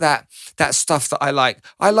about that stuff that I like?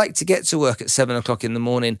 I like to get to work at 7:00 in the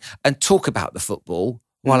morning and talk about the football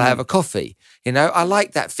while I have a coffee. You know, I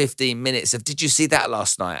like that 15 minutes of, did you see that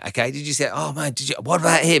last night? Okay. Did you see it? Oh man, what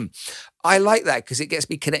about him? I like that because it gets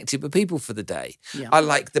me connected with people for the day. Yeah. I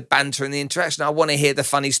like the banter and the interaction. I want to hear the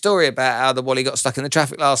funny story about how the Wally got stuck in the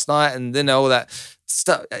traffic last night, and you know, all that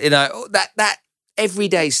stuff, you know, that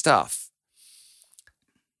everyday stuff.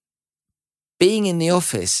 Being in the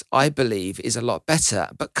office, I believe, is a lot better.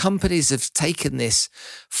 But companies have taken this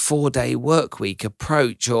 4-day work week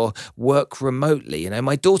approach, or work remotely. You know,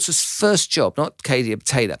 my daughter's first job, not Katie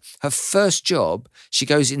Taylor, her first job, she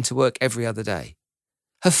goes into work every other day.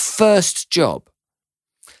 Her first job.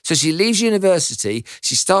 So she leaves university,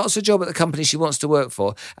 she starts a job at the company she wants to work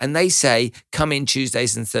for, and they say, come in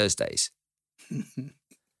Tuesdays and Thursdays. And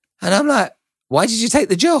I'm like, why did you take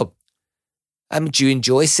the job? Do you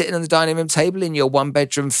enjoy sitting on the dining room table in your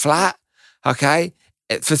 1-bedroom flat, okay,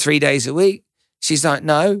 for 3 days a week? She's like,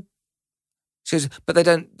 no. She goes, but they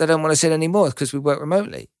don't want to sit anymore because we work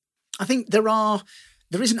remotely. I think there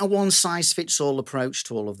isn't a one-size-fits-all approach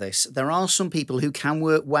to all of this. There are some people who can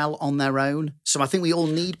work well on their own. So I think we all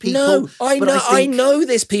need people. No, I know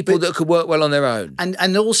there's people that could work well on their own.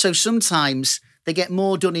 And also sometimes they get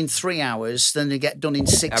more done in 3 hours than they get done in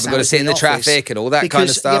 6 hours. I've got to sit in the traffic and all that kind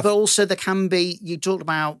of stuff. Yeah, but also there can be, you talked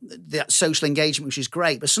about that social engagement, which is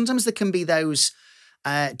great, but sometimes there can be those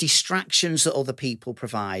distractions that other people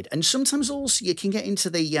provide. And sometimes also you can get into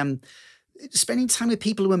the spending time with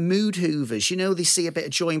people who are mood hoovers. You know, they see a bit of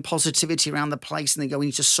joy and positivity around the place and they go, we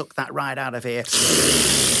need to suck that right out of here.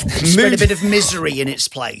 Spread a bit of misery in its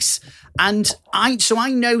place. And I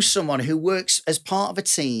know someone who works as part of a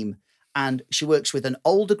team, and she works with an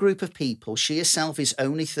older group of people. She herself is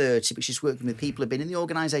only 30, but she's working with people who've been in the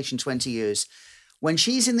organisation 20 years. When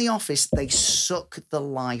she's in the office, they suck the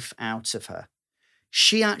life out of her.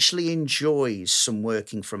 She actually enjoys some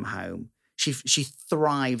working from home. She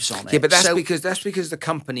thrives on it. Yeah, but that's because the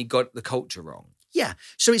company got the culture wrong. Yeah,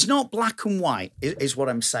 so it's not black and white, is what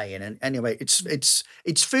I'm saying. And anyway, it's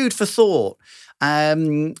food for thought.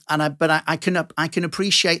 But I can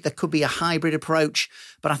appreciate there could be a hybrid approach.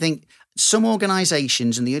 But I think some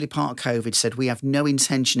organisations in the early part of COVID said we have no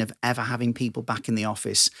intention of ever having people back in the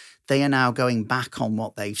office. They are now going back on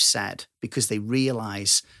what they've said because they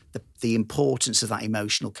realise the importance of that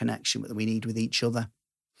emotional connection that we need with each other.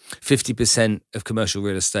 50% of commercial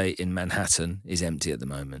real estate in Manhattan is empty at the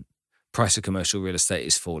moment. Price of commercial real estate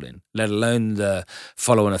is falling, let alone the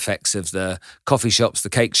follow-on effects of the coffee shops, the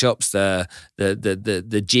cake shops, the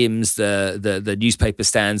gyms, the newspaper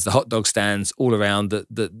stands, the hot dog stands all around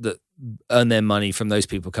that earn their money from those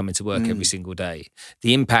people coming to work every single day.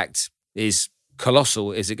 The impact is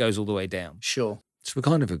colossal as it goes all the way down. Sure. So we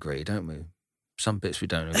kind of agree, don't we? Some bits we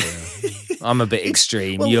don't agree on. I'm a bit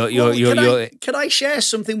extreme. Can I share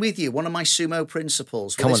something with you? One of my sumo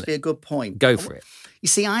principles. Will this be a good point? Go for it. You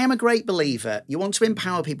see, I am a great believer. You want to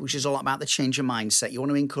empower people, which is all about the change of mindset. You want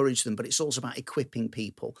to encourage them, but it's also about equipping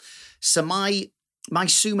people. So my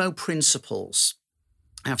sumo principles,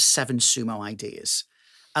 I have 7 sumo ideas.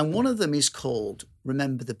 And one of them is called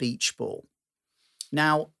Remember the Beach Ball.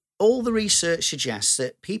 Now, all the research suggests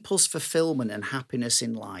that people's fulfillment and happiness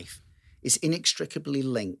in life is inextricably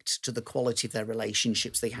linked to the quality of their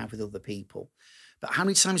relationships they have with other people. But how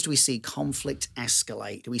many times do we see conflict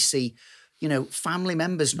escalate? Do we see, family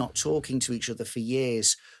members not talking to each other for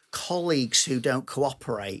years, colleagues who don't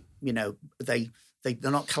cooperate, they're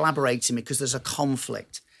not collaborating because there's a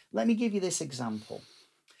conflict? Let me give you this example.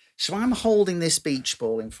 So I'm holding this beach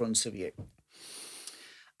ball in front of you.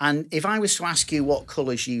 And if I was to ask you what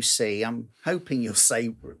colours you see, I'm hoping you'll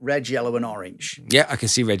say red, yellow and orange. Yeah, I can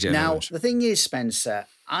see red, yellow and orange. Now, the thing is, Spencer,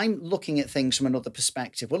 I'm looking at things from another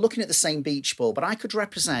perspective. We're looking at the same beach ball, but I could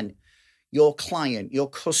represent your client, your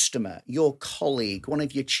customer, your colleague, one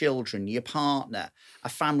of your children, your partner, a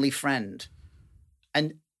family friend.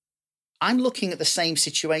 And I'm looking at the same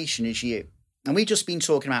situation as you. And we've just been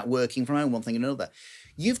talking about working from home, one thing and another.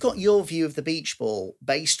 You've got your view of the beach ball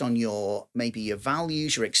based on maybe your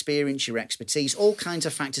values, your experience, your expertise, all kinds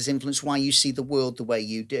of factors influence why you see the world the way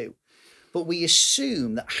you do. But we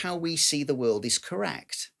assume that how we see the world is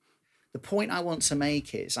correct. The point I want to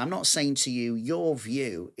make is, I'm not saying to you, your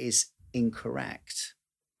view is incorrect.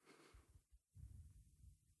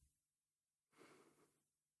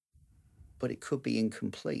 But it could be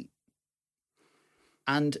incomplete.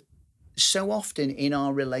 And so often in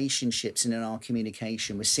our relationships and in our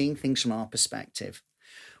communication, we're seeing things from our perspective.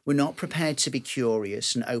 We're not prepared to be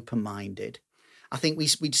curious and open-minded. I think we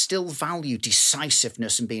still value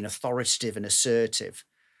decisiveness and being authoritative and assertive,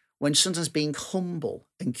 when sometimes being humble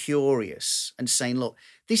and curious and saying, look,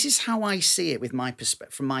 this is how I see it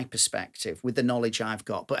from my perspective, with the knowledge I've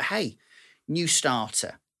got. But hey, new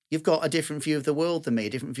starter, you've got a different view of the world than me, a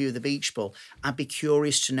different view of the beach ball. I'd be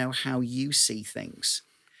curious to know how you see things.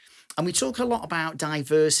 And we talk a lot about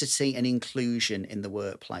diversity and inclusion in the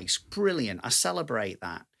workplace. Brilliant. I celebrate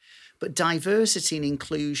that. But diversity and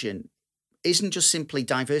inclusion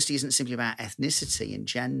diversity isn't simply about ethnicity and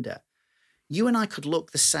gender. You and I could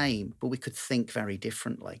look the same, but we could think very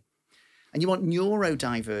differently. And you want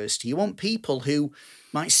neurodiversity. You want people who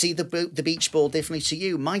might see the beach ball differently to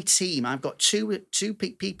you. My team, I've got two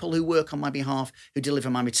people who work on my behalf who deliver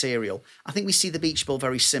my material. I think we see the beach ball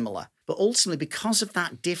very similar. But ultimately, because of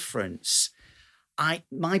that difference,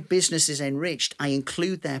 my business is enriched. I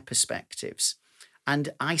include their perspectives. And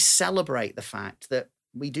I celebrate the fact that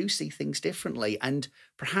we do see things differently. And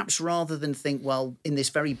perhaps rather than think, well, in this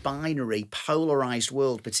very binary, polarized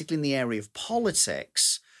world, particularly in the area of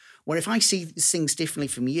politics, where if I see things differently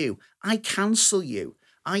from you, I cancel you.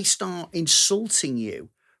 I start insulting you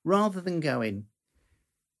rather than going,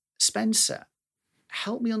 Spencer,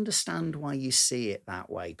 help me understand why you see it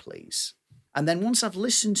that way, please. And then once I've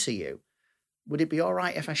listened to you, would it be all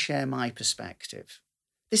right if I share my perspective?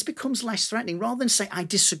 This becomes less threatening rather than say, I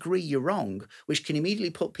disagree, you're wrong, which can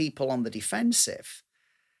immediately put people on the defensive.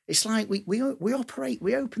 It's like we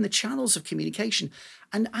open the channels of communication,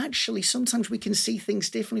 and actually sometimes we can see things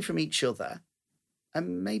differently from each other,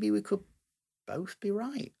 and maybe we could both be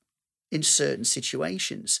right in certain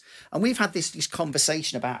situations. And we've had this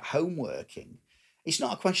conversation about homeworking. It's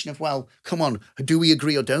not a question of, well, come on, do we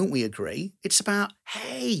agree or don't we agree? It's about,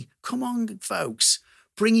 hey, come on, folks,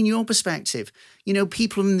 bring in your perspective. You know,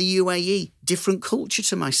 people in the UAE, different culture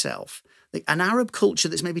to myself. An Arab culture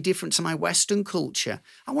that's maybe different to my Western culture.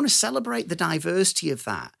 I want to celebrate the diversity of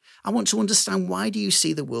that. I want to understand, why do you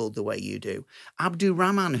see the world the way you do? Abdul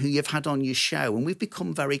Rahman, who you've had on your show, and we've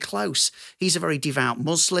become very close. He's a very devout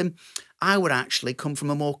Muslim. I would actually come from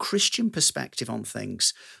a more Christian perspective on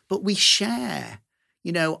things. But we share,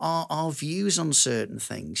 our views on certain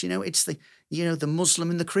things. It's the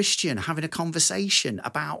Muslim and the Christian having a conversation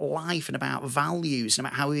about life and about values and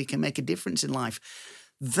about how we can make a difference in life.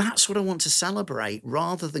 That's what I want to celebrate,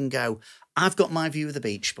 rather than go, I've got my view of the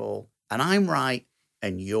beach ball and I'm right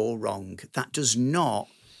and you're wrong.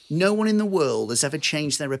 No one in the world has ever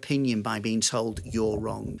changed their opinion by being told you're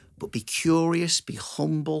wrong. But be curious, be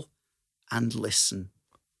humble, and listen.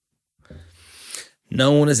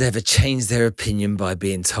 No one has ever changed their opinion by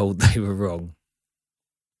being told they were wrong.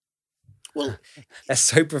 Well, that's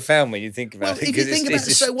so profound when you think about it. If you think about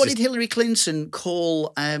it, so what did Hillary Clinton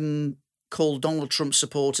call Donald Trump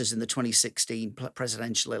supporters in the 2016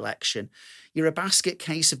 presidential election? You're a basket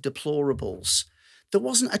case of deplorables. There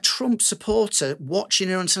wasn't a Trump supporter watching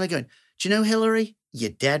her until going, do you know, Hillary, you're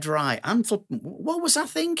dead right. What was I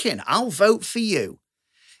thinking? I'll vote for you.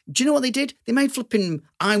 Do you know what they did? They made flipping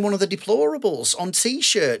I'm one of the deplorables on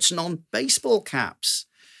T-shirts and on baseball caps.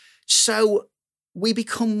 So we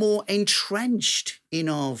become more entrenched in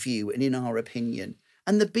our view and in our opinion.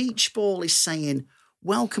 And the beach ball is saying,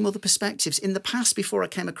 welcome other perspectives. In the past, before I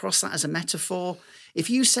came across that as a metaphor, if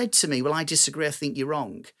you said to me, well, I disagree, I think you're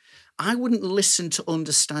wrong, I wouldn't listen to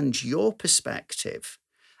understand your perspective.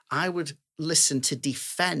 I would listen to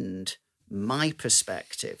defend my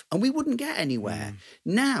perspective, and we wouldn't get anywhere.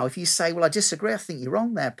 Now, if you say, well, I disagree, I think you're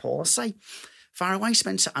wrong there, Paul, I say, far away,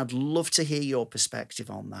 Spencer, I'd love to hear your perspective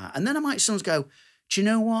on that. And then I might sometimes go, do you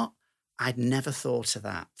know what? I'd never thought of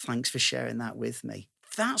that. Thanks for sharing that with me.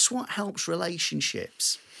 That's what helps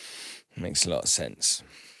relationships. Makes a lot of sense.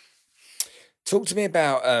 Talk to me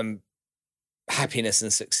about happiness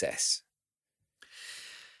and success.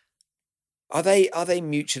 Are they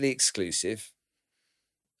mutually exclusive?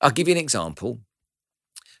 I'll give you an example.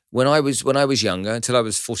 When I was younger, until I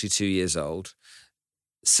was 42 years old,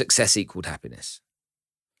 success equaled happiness.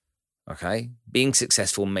 Okay? Being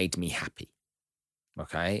successful made me happy.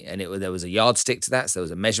 Okay. And there was a yardstick to that. So there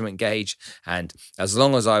was a measurement gauge. And as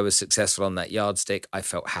long as I was successful on that yardstick, I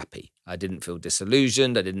felt happy. I didn't feel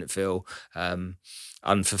disillusioned. I didn't feel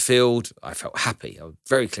unfulfilled. I felt happy. I was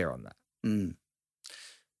very clear on that. Mm.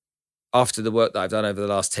 After the work that I've done over the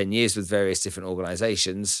last 10 years with various different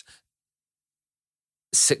organizations,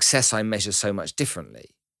 success I measure so much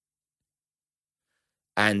differently.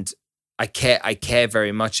 And I care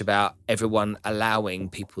very much about everyone allowing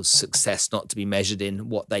people's success not to be measured in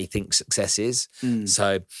what they think success is. Mm.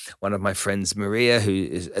 So one of my friends, Maria, who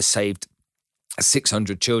has saved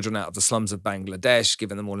 600 children out of the slums of Bangladesh,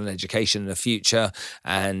 given them all an education and a future.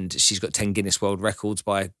 And she's got 10 Guinness World Records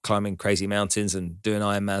by climbing crazy mountains and doing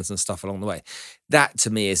Ironmans and stuff along the way. That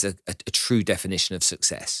to me is a true definition of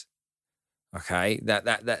success. Okay.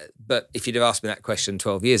 But if you'd have asked me that question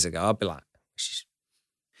 12 years ago, I'd be like,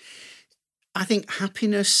 I think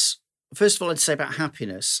happiness, first of all, I'd say about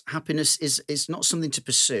happiness is not something to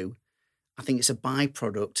pursue. I think it's a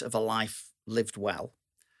byproduct of a life lived well.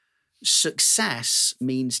 Success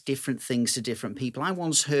means different things to different people. I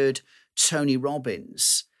once heard Tony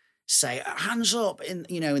Robbins say, hands up in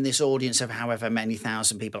this audience of however many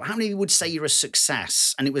thousand people. How many would say you're a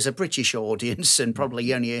success? And it was a British audience and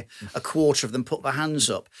probably only a quarter of them put their hands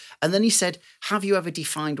up. And then he said, have you ever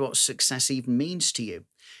defined what success even means to you?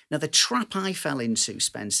 Now, the trap I fell into,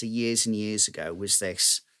 Spencer, years and years ago was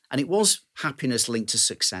this, and it was happiness linked to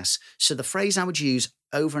success. So the phrase I would use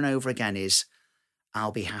over and over again is,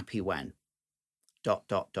 I'll be happy when, ...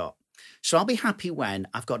 So I'll be happy when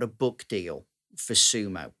I've got a book deal for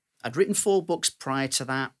Sumo. I'd written 4 books prior to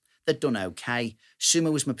that. They'd done okay.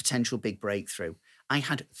 Sumo was my potential big breakthrough. I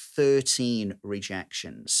had 13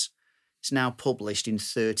 rejections. It's now published in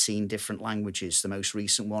 13 different languages, the most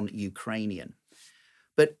recent one, Ukrainian.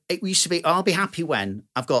 But it used to be, I'll be happy when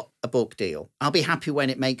I've got a book deal. I'll be happy when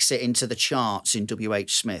it makes it into the charts in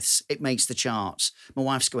W.H. Smith's. It makes the charts. My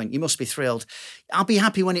wife's going, you must be thrilled. I'll be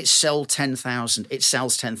happy when it sells 10,000. It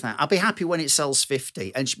sells 10,000. I'll be happy when it sells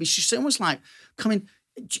 50. And she's almost like, coming,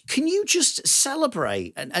 can you just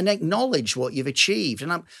celebrate and acknowledge what you've achieved?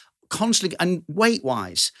 And I'm constantly, and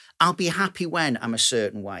weight-wise, I'll be happy when I'm a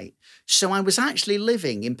certain weight. So I was actually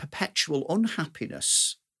living in perpetual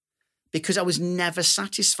unhappiness, because I was never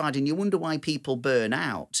satisfied. And you wonder why people burn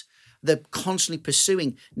out. They're constantly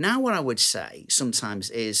pursuing. Now what I would say sometimes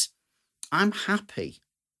is, I'm happy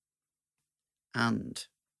and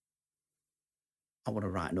I want to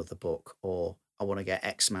write another book, or I want to get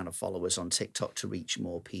X amount of followers on TikTok to reach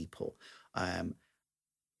more people.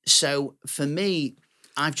 So for me,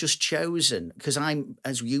 I've just chosen, because I'm,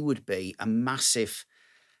 as you would be, a massive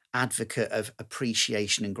advocate of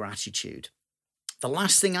appreciation and gratitude. The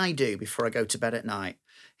last thing I do before I go to bed at night,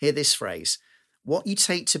 hear this phrase, what you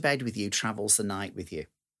take to bed with you travels the night with you.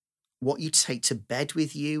 What you take to bed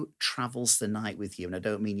with you travels the night with you. And I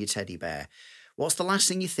don't mean your teddy bear. What's the last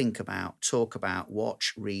thing you think about, talk about,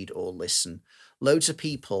 watch, read, or listen? Loads of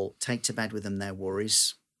people take to bed with them their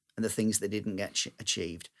worries and the things they didn't get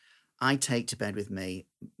achieved. I take to bed with me,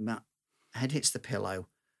 my head hits the pillow.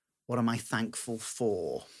 What am I thankful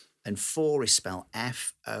for? And for is spelled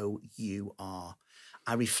F-O-U-R.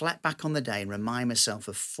 I reflect back on the day and remind myself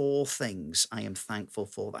of 4 things I am thankful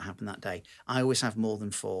for that happened that day. I always have more than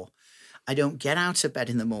 4. I don't get out of bed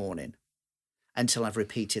in the morning until I've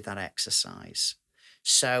repeated that exercise.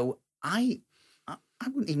 So I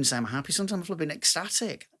wouldn't even say I'm happy. Sometimes I'm flipping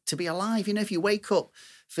ecstatic to be alive. If you wake up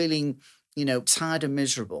feeling, tired and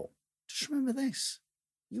miserable, just remember this.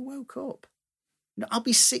 You woke up. I'll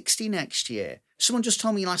be 60 next year. Someone just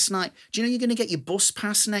told me last night, do you know you're going to get your bus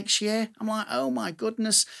pass next year? I'm like, oh my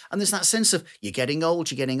goodness. And there's that sense of, you're getting old.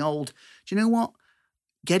 Do you know what?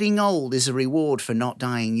 Getting old is a reward for not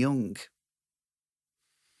dying young.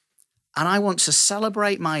 And I want to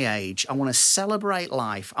celebrate my age. I want to celebrate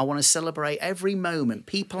life. I want to celebrate every moment.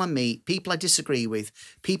 People I meet, people I disagree with,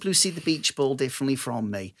 people who see the beach ball differently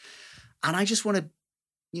from me. And I just want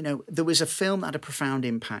to, there was a film that had a profound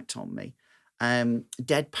impact on me.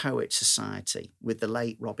 Dead Poets Society with the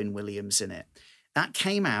late Robin Williams in it. That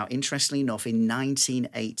came out, interestingly enough, in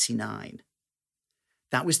 1989.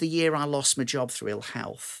 That was the year I lost my job through ill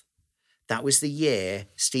health. That was the year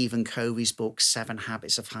Stephen Covey's book, 7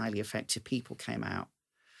 Habits of Highly Effective People came out.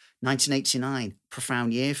 1989,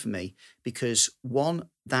 profound year for me, because one,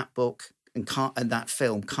 that book and that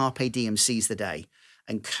film, Carpe Diem, Seize the Day.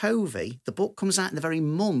 And Covey, the book comes out in the very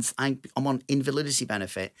month I'm on invalidity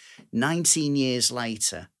benefit. 19 years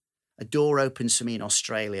later, a door opens for me in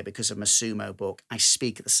Australia because of my sumo book. I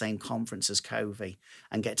speak at the same conference as Covey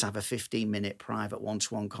and get to have a 15-minute private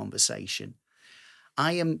one-to-one conversation.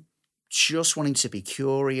 I am just wanting to be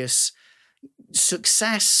curious.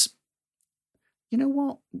 success, you know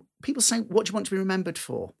what? People say, what do you want to be remembered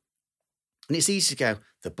for? And it's easy to go,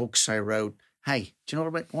 the books I wrote. Hey, do you know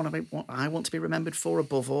what I want to be remembered for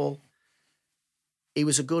above all? He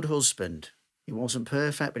was a good husband. He wasn't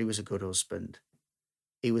perfect, but he was a good husband.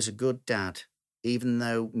 He was a good dad. Even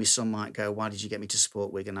though my son might go, why did you get me to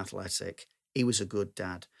support Wigan Athletic? He was a good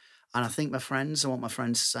dad. And I think I want my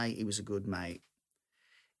friends to say he was a good mate.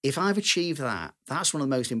 If I've achieved that, that's one of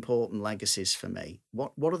the most important legacies for me.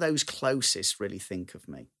 What do those closest really think of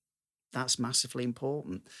me? That's massively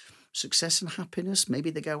important. Success and happiness, maybe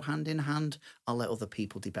they go hand in hand. I'll let other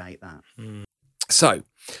people debate that. So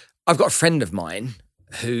I've got a friend of mine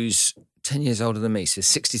who's 10 years older than me, so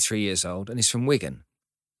 63 years old, and he's from Wigan.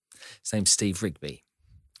 His name's Steve Rigby.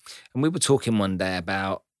 And we were talking one day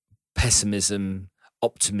about pessimism,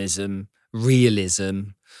 optimism, realism,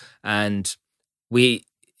 and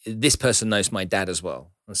this person knows my dad as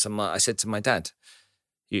well. And so I said to my dad,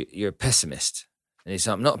 you're a pessimist. And he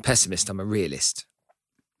said, I'm not a pessimist, I'm a realist.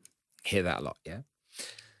 Hear that a lot, yeah?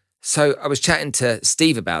 So I was chatting to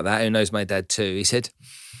Steve about that, who knows my dad too. He said,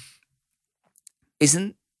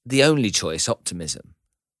 isn't the only choice optimism?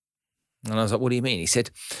 And I was like, what do you mean? He said,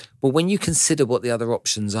 well, when you consider what the other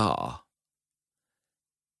options are,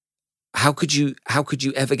 how could you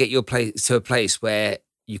ever get to a place where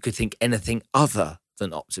you could think anything other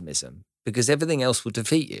than optimism? Because everything else will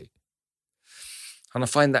defeat you. And I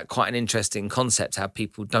find that quite an interesting concept, how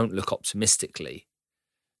people don't look optimistically.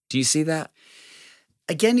 Do you see that?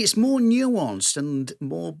 Again, it's more nuanced and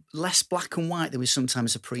less black and white than we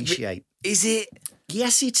sometimes appreciate. Is it?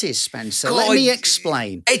 Yes, it is, Spencer. God, let me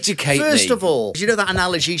explain. Educate me. First of all, you know that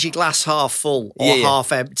analogy, is your glass half full or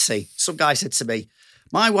half empty? Some guy said to me,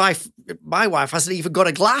 my wife hasn't even got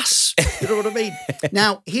a glass. You know what I mean?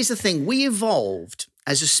 Now, here's the thing. We evolved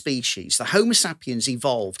as a species. The Homo sapiens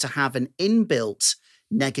evolved to have an inbuilt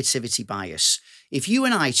negativity bias. If you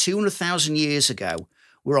and I, 200,000 years ago,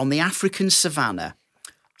 were on the African savannah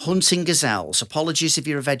hunting gazelles, apologies if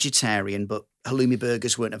you're a vegetarian, but halloumi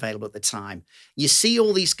burgers weren't available at the time. You see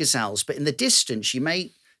all these gazelles, but in the distance, your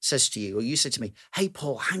mate says to you, or you said to me, hey,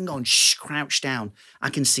 Paul, hang on, crouch down. I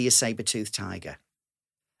can see a saber-toothed tiger.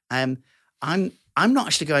 I'm not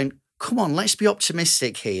actually going, come on, let's be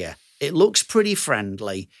optimistic here. It looks pretty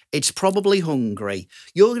friendly. It's probably hungry.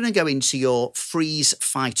 You're going to go into your freeze,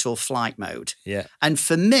 fight, or flight mode. Yeah. And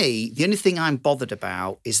for me, the only thing I'm bothered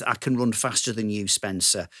about is that I can run faster than you,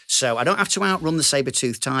 Spencer. So I don't have to outrun the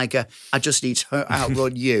saber-toothed tiger. I just need to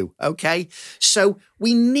outrun you. Okay? So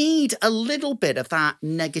we need a little bit of that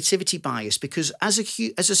negativity bias because as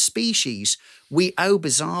a species, we owe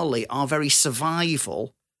bizarrely our very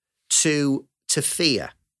survival to fear.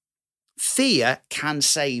 Fear can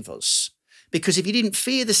save us because if you didn't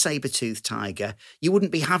fear the saber-toothed tiger, you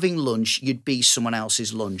wouldn't be having lunch, you'd be someone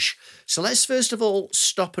else's lunch. So let's first of all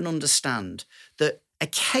stop and understand that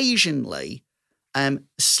occasionally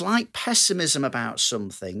slight pessimism about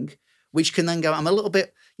something, which can then go, I'm a little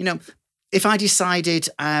bit, if I decided,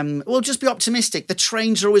 well, just be optimistic. The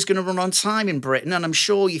trains are always going to run on time in Britain. And I'm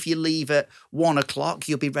sure if you leave at 1 o'clock,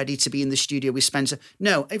 you'll be ready to be in the studio with Spencer.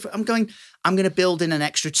 No, if I'm going to build in an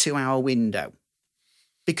extra 2-hour window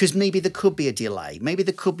because maybe there could be a delay. Maybe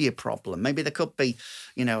there could be a problem. Maybe there could be,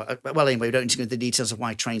 well, anyway, we don't need to go into the details of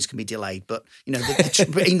why trains can be delayed. But, in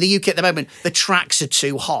the UK at the moment, the tracks are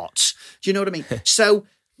too hot. Do you know what I mean? So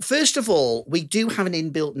first of all, we do have an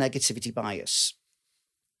inbuilt negativity bias.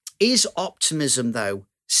 Is optimism, though,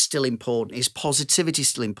 still important? Is positivity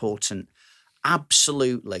still important?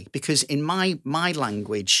 Absolutely. Because in my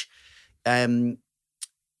language, your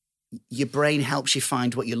brain helps you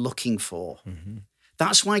find what you're looking for. Mm-hmm.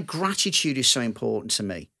 That's why gratitude is so important to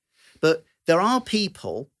me. But there are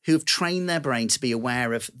people who have trained their brain to be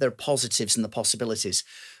aware of their positives and the possibilities.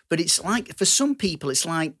 But it's like, for some people, it's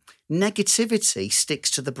like negativity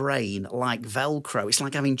sticks to the brain like Velcro. It's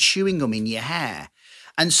like having chewing gum in your hair.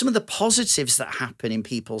 And some of the positives that happen in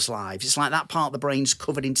people's lives, it's like that part of the brain's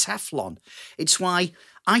covered in Teflon. It's why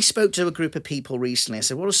I spoke to a group of people recently. I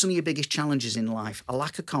said, what are some of your biggest challenges in life? A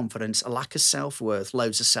lack of confidence, a lack of self-worth,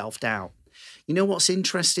 loads of self-doubt. You know what's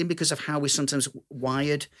interesting because of how we're sometimes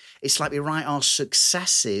wired? It's like we write our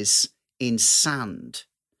successes in sand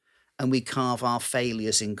and we carve our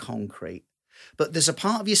failures in concrete. But there's a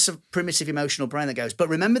part of your primitive emotional brain that goes, but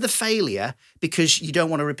remember the failure because you don't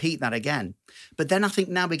want to repeat that again. But then I think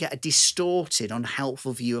now we get a distorted,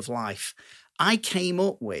 unhelpful view of life. I came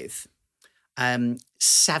up with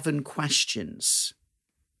 7 questions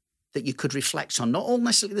that you could reflect on, not all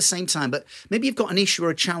necessarily at the same time, but maybe you've got an issue or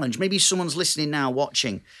a challenge. Maybe someone's listening now,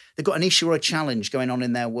 watching, they've got an issue or a challenge going on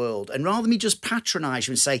in their world. And rather than me just patronize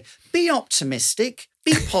you and say, be optimistic,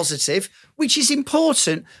 be positive, which is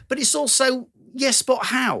important, but it's also, yes, but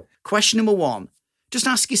how? Question number one, just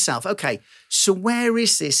ask yourself, okay, so where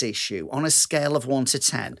is this issue on a scale of 1 to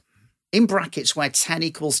 10? In brackets where 10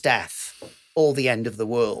 equals death or the end of the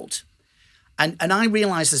world. And I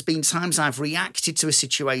realise there's been times I've reacted to a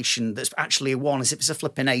situation that's actually a 1 as if it's a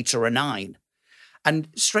flipping 8 or a 9. And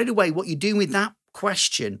straight away, what you're doing with that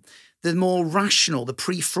question, the more rational, the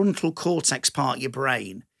prefrontal cortex part of your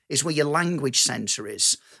brain is where your language centre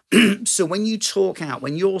is. So when you talk out,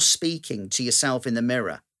 when you're speaking to yourself in the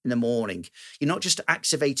mirror in the morning, you're not just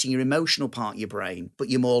activating your emotional part of your brain, but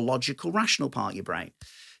your more logical, rational part of your brain.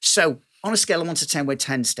 So on a scale of 1 to 10, where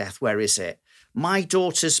 10's death, where is it? My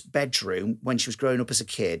daughter's bedroom, when she was growing up as a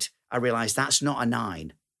kid, I realised that's not a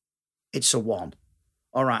 9. It's a 1.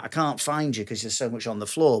 All right, I can't find you because there's so much on the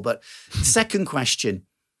floor. But second question,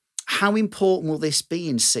 how important will this be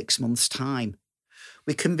in 6 months' time?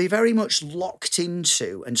 We can be very much locked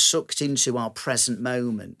into and sucked into our present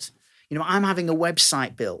moment. You know, I'm having a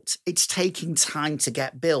website built. It's taking time to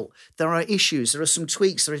get built. There are issues. There are some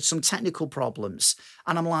tweaks. There are some technical problems.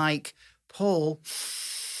 And I'm like, Paul,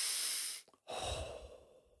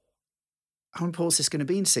 how important is this going to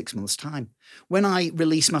be in 6 months' time? When I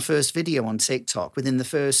released my first video on TikTok, within the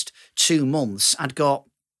first 2 months,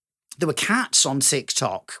 there were cats on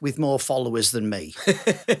TikTok with more followers than me.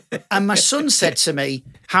 And my son said to me,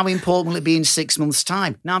 how important will it be in 6 months'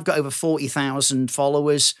 time? Now I've got over 40,000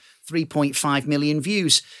 followers, 3.5 million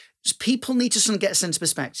views. People need to sort of get a sense of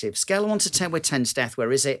perspective. Scale of 1 to 10, where 10's death,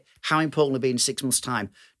 where is it? How important will it be in 6 months' time?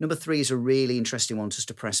 Number 3 is a really interesting one just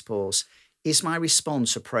to press pause. Is my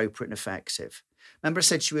response appropriate and effective? Remember I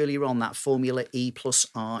said to you earlier on that formula E plus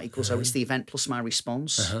R equals O. It's the event plus my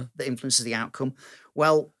response that influences the outcome.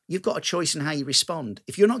 Well, you've got a choice in how you respond.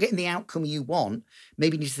 If you're not getting the outcome you want,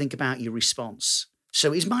 maybe you need to think about your response.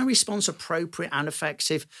 So is my response appropriate and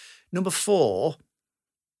effective? Number 4,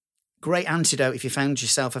 great antidote if you found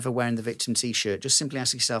yourself ever wearing the victim t-shirt. Just simply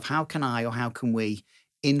ask yourself, how can I or how can we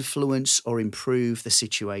influence or improve the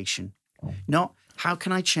situation? Not, how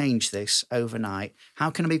can I change this overnight?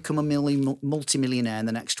 How can I become a multimillionaire in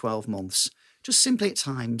the next 12 months? Just simply at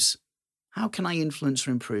times, how can I influence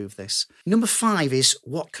or improve this? Number 5 is,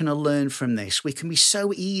 what can I learn from this? We can be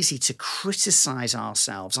so easy to criticize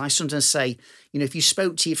ourselves. I sometimes say, you know, if you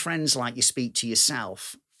spoke to your friends like you speak to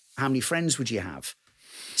yourself, how many friends would you have?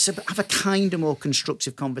 So have a kinder, more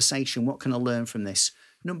constructive conversation. What can I learn from this?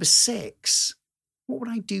 Number 6, what would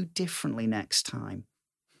I do differently next time?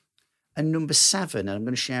 And number 7, and I'm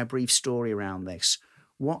going to share a brief story around this,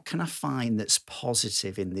 what can I find that's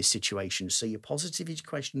positive in this situation? So your positivity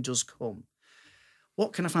question does come.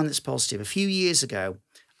 What can I find that's positive? A few years ago,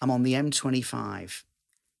 I'm on the M25,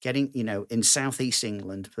 getting, you know, in southeast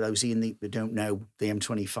England. For those of you who don't know the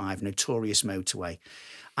M25, notorious motorway.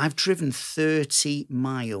 I've driven 30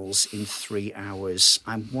 miles in 3 hours.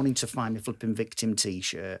 I'm wanting to find my flipping victim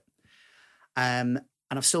t-shirt. And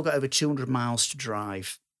I've still got over 200 miles to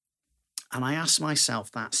drive. And I asked myself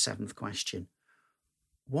that 7th question.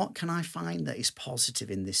 What can I find that is positive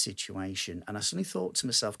in this situation? And I suddenly thought to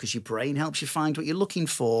myself, because your brain helps you find what you're looking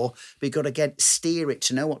for, but you've got to steer it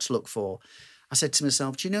to know what to look for. I said to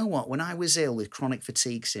myself, do you know what? When I was ill with chronic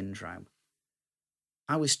fatigue syndrome,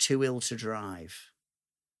 I was too ill to drive.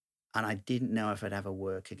 And I didn't know if I'd ever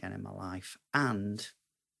work again in my life. And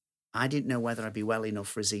I didn't know whether I'd be well enough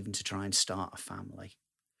for us even to try and start a family.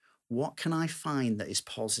 What can I find that is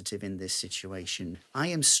positive in this situation? I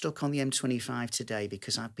am stuck on the M25 today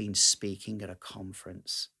because I've been speaking at a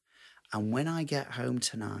conference. And when I get home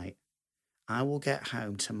tonight, I will get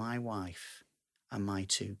home to my wife and my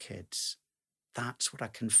 2 kids. That's what I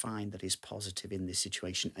can find that is positive in this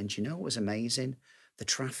situation. And you know what was amazing? The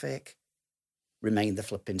traffic remained the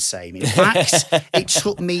flipping same. In fact, it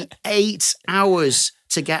took me 8 hours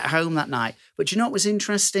to get home that night. But you know what was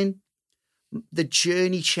interesting? The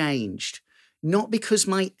journey changed, not because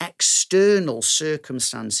my external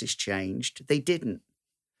circumstances changed. They didn't.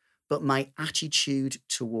 But my attitude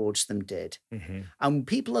towards them did. And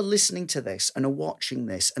people are listening to this and are watching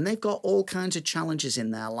this, and they've got all kinds of challenges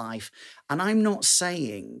in their life. And I'm not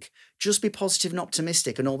saying just be positive and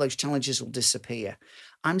optimistic and all those challenges will disappear.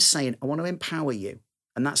 I'm saying I want to empower you.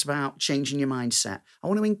 And that's about changing your mindset. I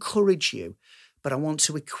want to encourage you. But I want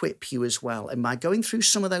to equip you as well. And by going through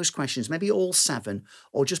some of those questions, maybe all 7,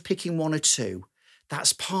 or just picking 1 or 2,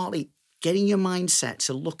 that's partly getting your mindset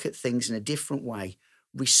to look at things in a different way,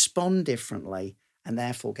 respond differently, and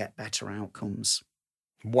therefore get better outcomes.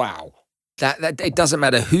 Wow. That it doesn't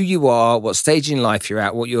matter who you are, what stage in life you're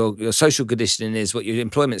at, what your social conditioning is, what your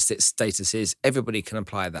employment status is. Everybody can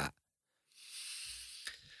apply that.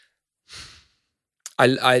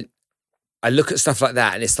 I look at stuff like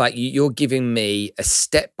that, and it's like you're giving me a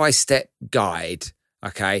step-by-step guide,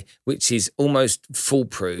 okay, which is almost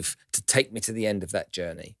foolproof to take me to the end of that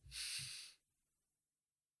journey.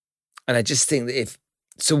 And I just think that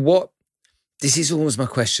this is always my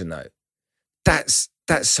question though. That's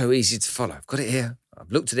so easy to follow. I've got it here.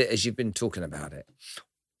 I've looked at it as you've been talking about it.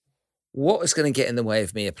 What is going to get in the way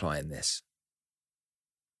of me applying this?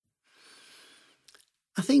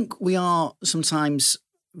 I think we are sometimes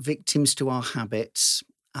victims to our habits.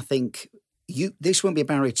 I think this won't be a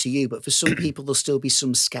barrier to you, but for some people, there'll still be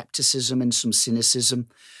some skepticism and some cynicism.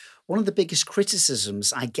 One of the biggest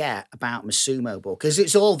criticisms I get about Masumo book, because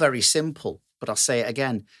it's all very simple, but I'll say it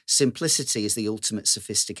again, simplicity is the ultimate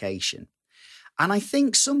sophistication. And I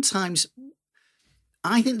think sometimes,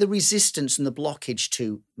 the resistance and the blockage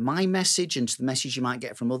to my message and to the message you might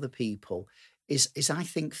get from other people is I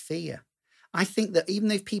think fear. I think that even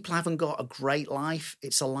if people haven't got a great life,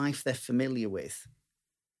 it's a life they're familiar with.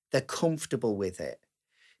 They're comfortable with it.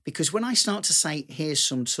 Because when I start to say, here's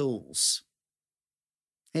some tools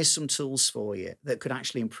for you that could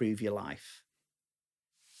actually improve your life,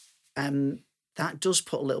 that does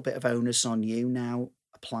put a little bit of onus on you now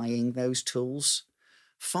applying those tools.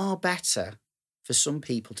 Far better for some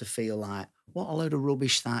people to feel like, what a load of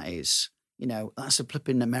rubbish that is. That's a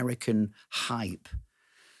flipping American hype.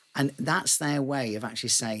 And that's their way of actually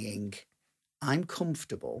saying, I'm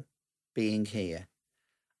comfortable being here.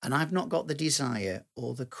 And I've not got the desire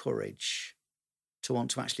or the courage to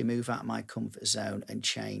want to actually move out of my comfort zone and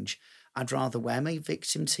change. I'd rather wear my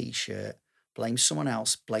victim t-shirt, blame someone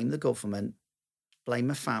else, blame the government, blame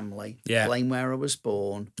my family, blame where I was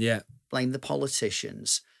born, blame the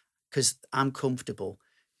politicians, because I'm comfortable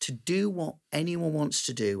to do what anyone wants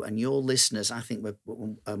to do. And your listeners, I think,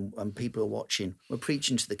 and people are watching, we're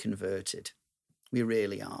preaching to the converted. We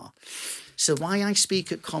really are. So why I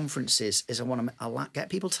speak at conferences is I want to get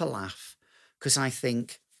people to laugh, because I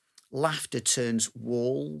think laughter turns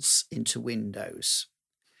walls into windows.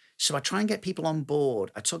 So I try and get people on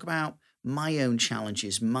board. I talk about my own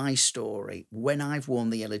challenges, my story, when I've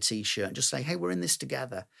worn the yellow t-shirt, and just say, hey, we're in this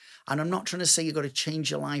together. And I'm not trying to say you've got to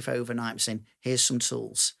change your life overnight. I'm saying, here's some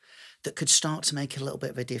tools that could start to make a little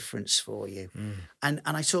bit of a difference for you. And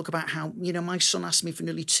I talk about how, my son asked me for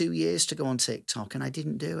nearly 2 years to go on TikTok, and I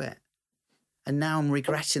didn't do it. And now I'm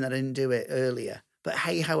regretting that I didn't do it earlier. But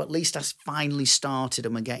hey, how at least I finally started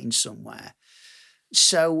and we're getting somewhere.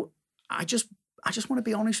 So I just want to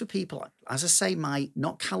be honest with people. As I say, my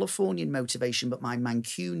not Californian motivation, but my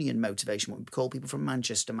Mancunian motivation, what we call people from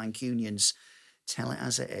Manchester, Mancunians, tell it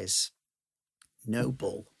as it is. No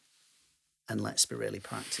bull. And let's be really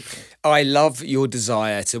practical. I love your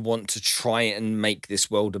desire to want to try and make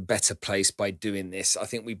this world a better place by doing this. I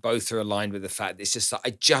think we both are aligned with the fact that it's just that I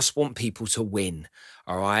just want people to win.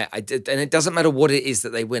 All right. And it doesn't matter what it is that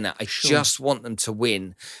they win at. I just want them to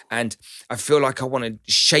win. And I feel like I want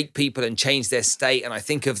to shake people and change their state. And I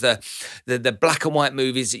think of the black and white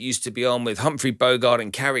movies that used to be on with Humphrey Bogart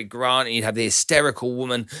and Cary Grant. And you'd have the hysterical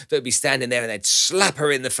woman that would be standing there and they'd slap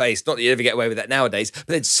her in the face. Not that you ever get away with that nowadays, but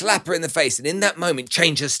they'd slap her in the face. And in that moment,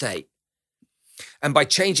 change her state. And by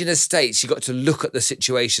changing her states, you've got to look at the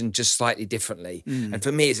situation just slightly differently. And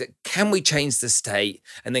for me, is that can we change the state?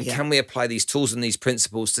 And then can we apply these tools and these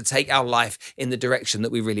principles to take our life in the direction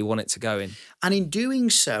that we really want it to go in? And in doing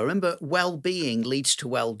so, remember, well-being leads to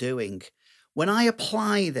well-doing. When I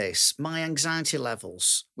apply this, my anxiety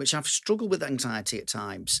levels, which I've struggled with anxiety at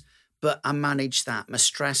times, but I manage that, my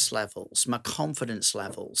stress levels, my confidence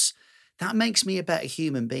levels, that makes me a better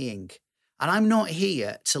human being. And I'm not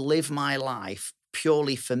here to live my life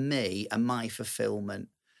purely for me and my fulfillment.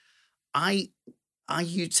 I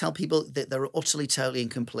tell people that they're utterly, totally and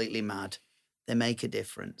completely mad. They make a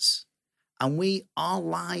difference. And our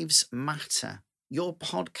lives matter. Your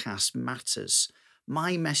podcast matters.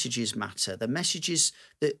 My messages matter. The messages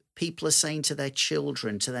that people are saying to their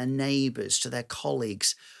children, to their neighbours, to their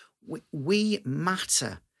colleagues, we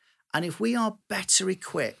matter. And if we are better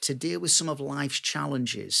equipped to deal with some of life's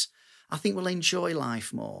challenges, I think we'll enjoy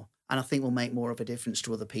life more. And I think we'll make more of a difference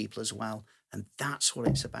to other people as well. And that's what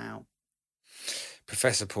it's about.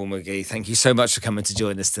 Professor Paul McGee, thank you so much for coming to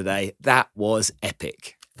join us today. That was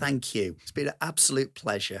epic. Thank you. It's been an absolute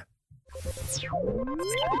pleasure.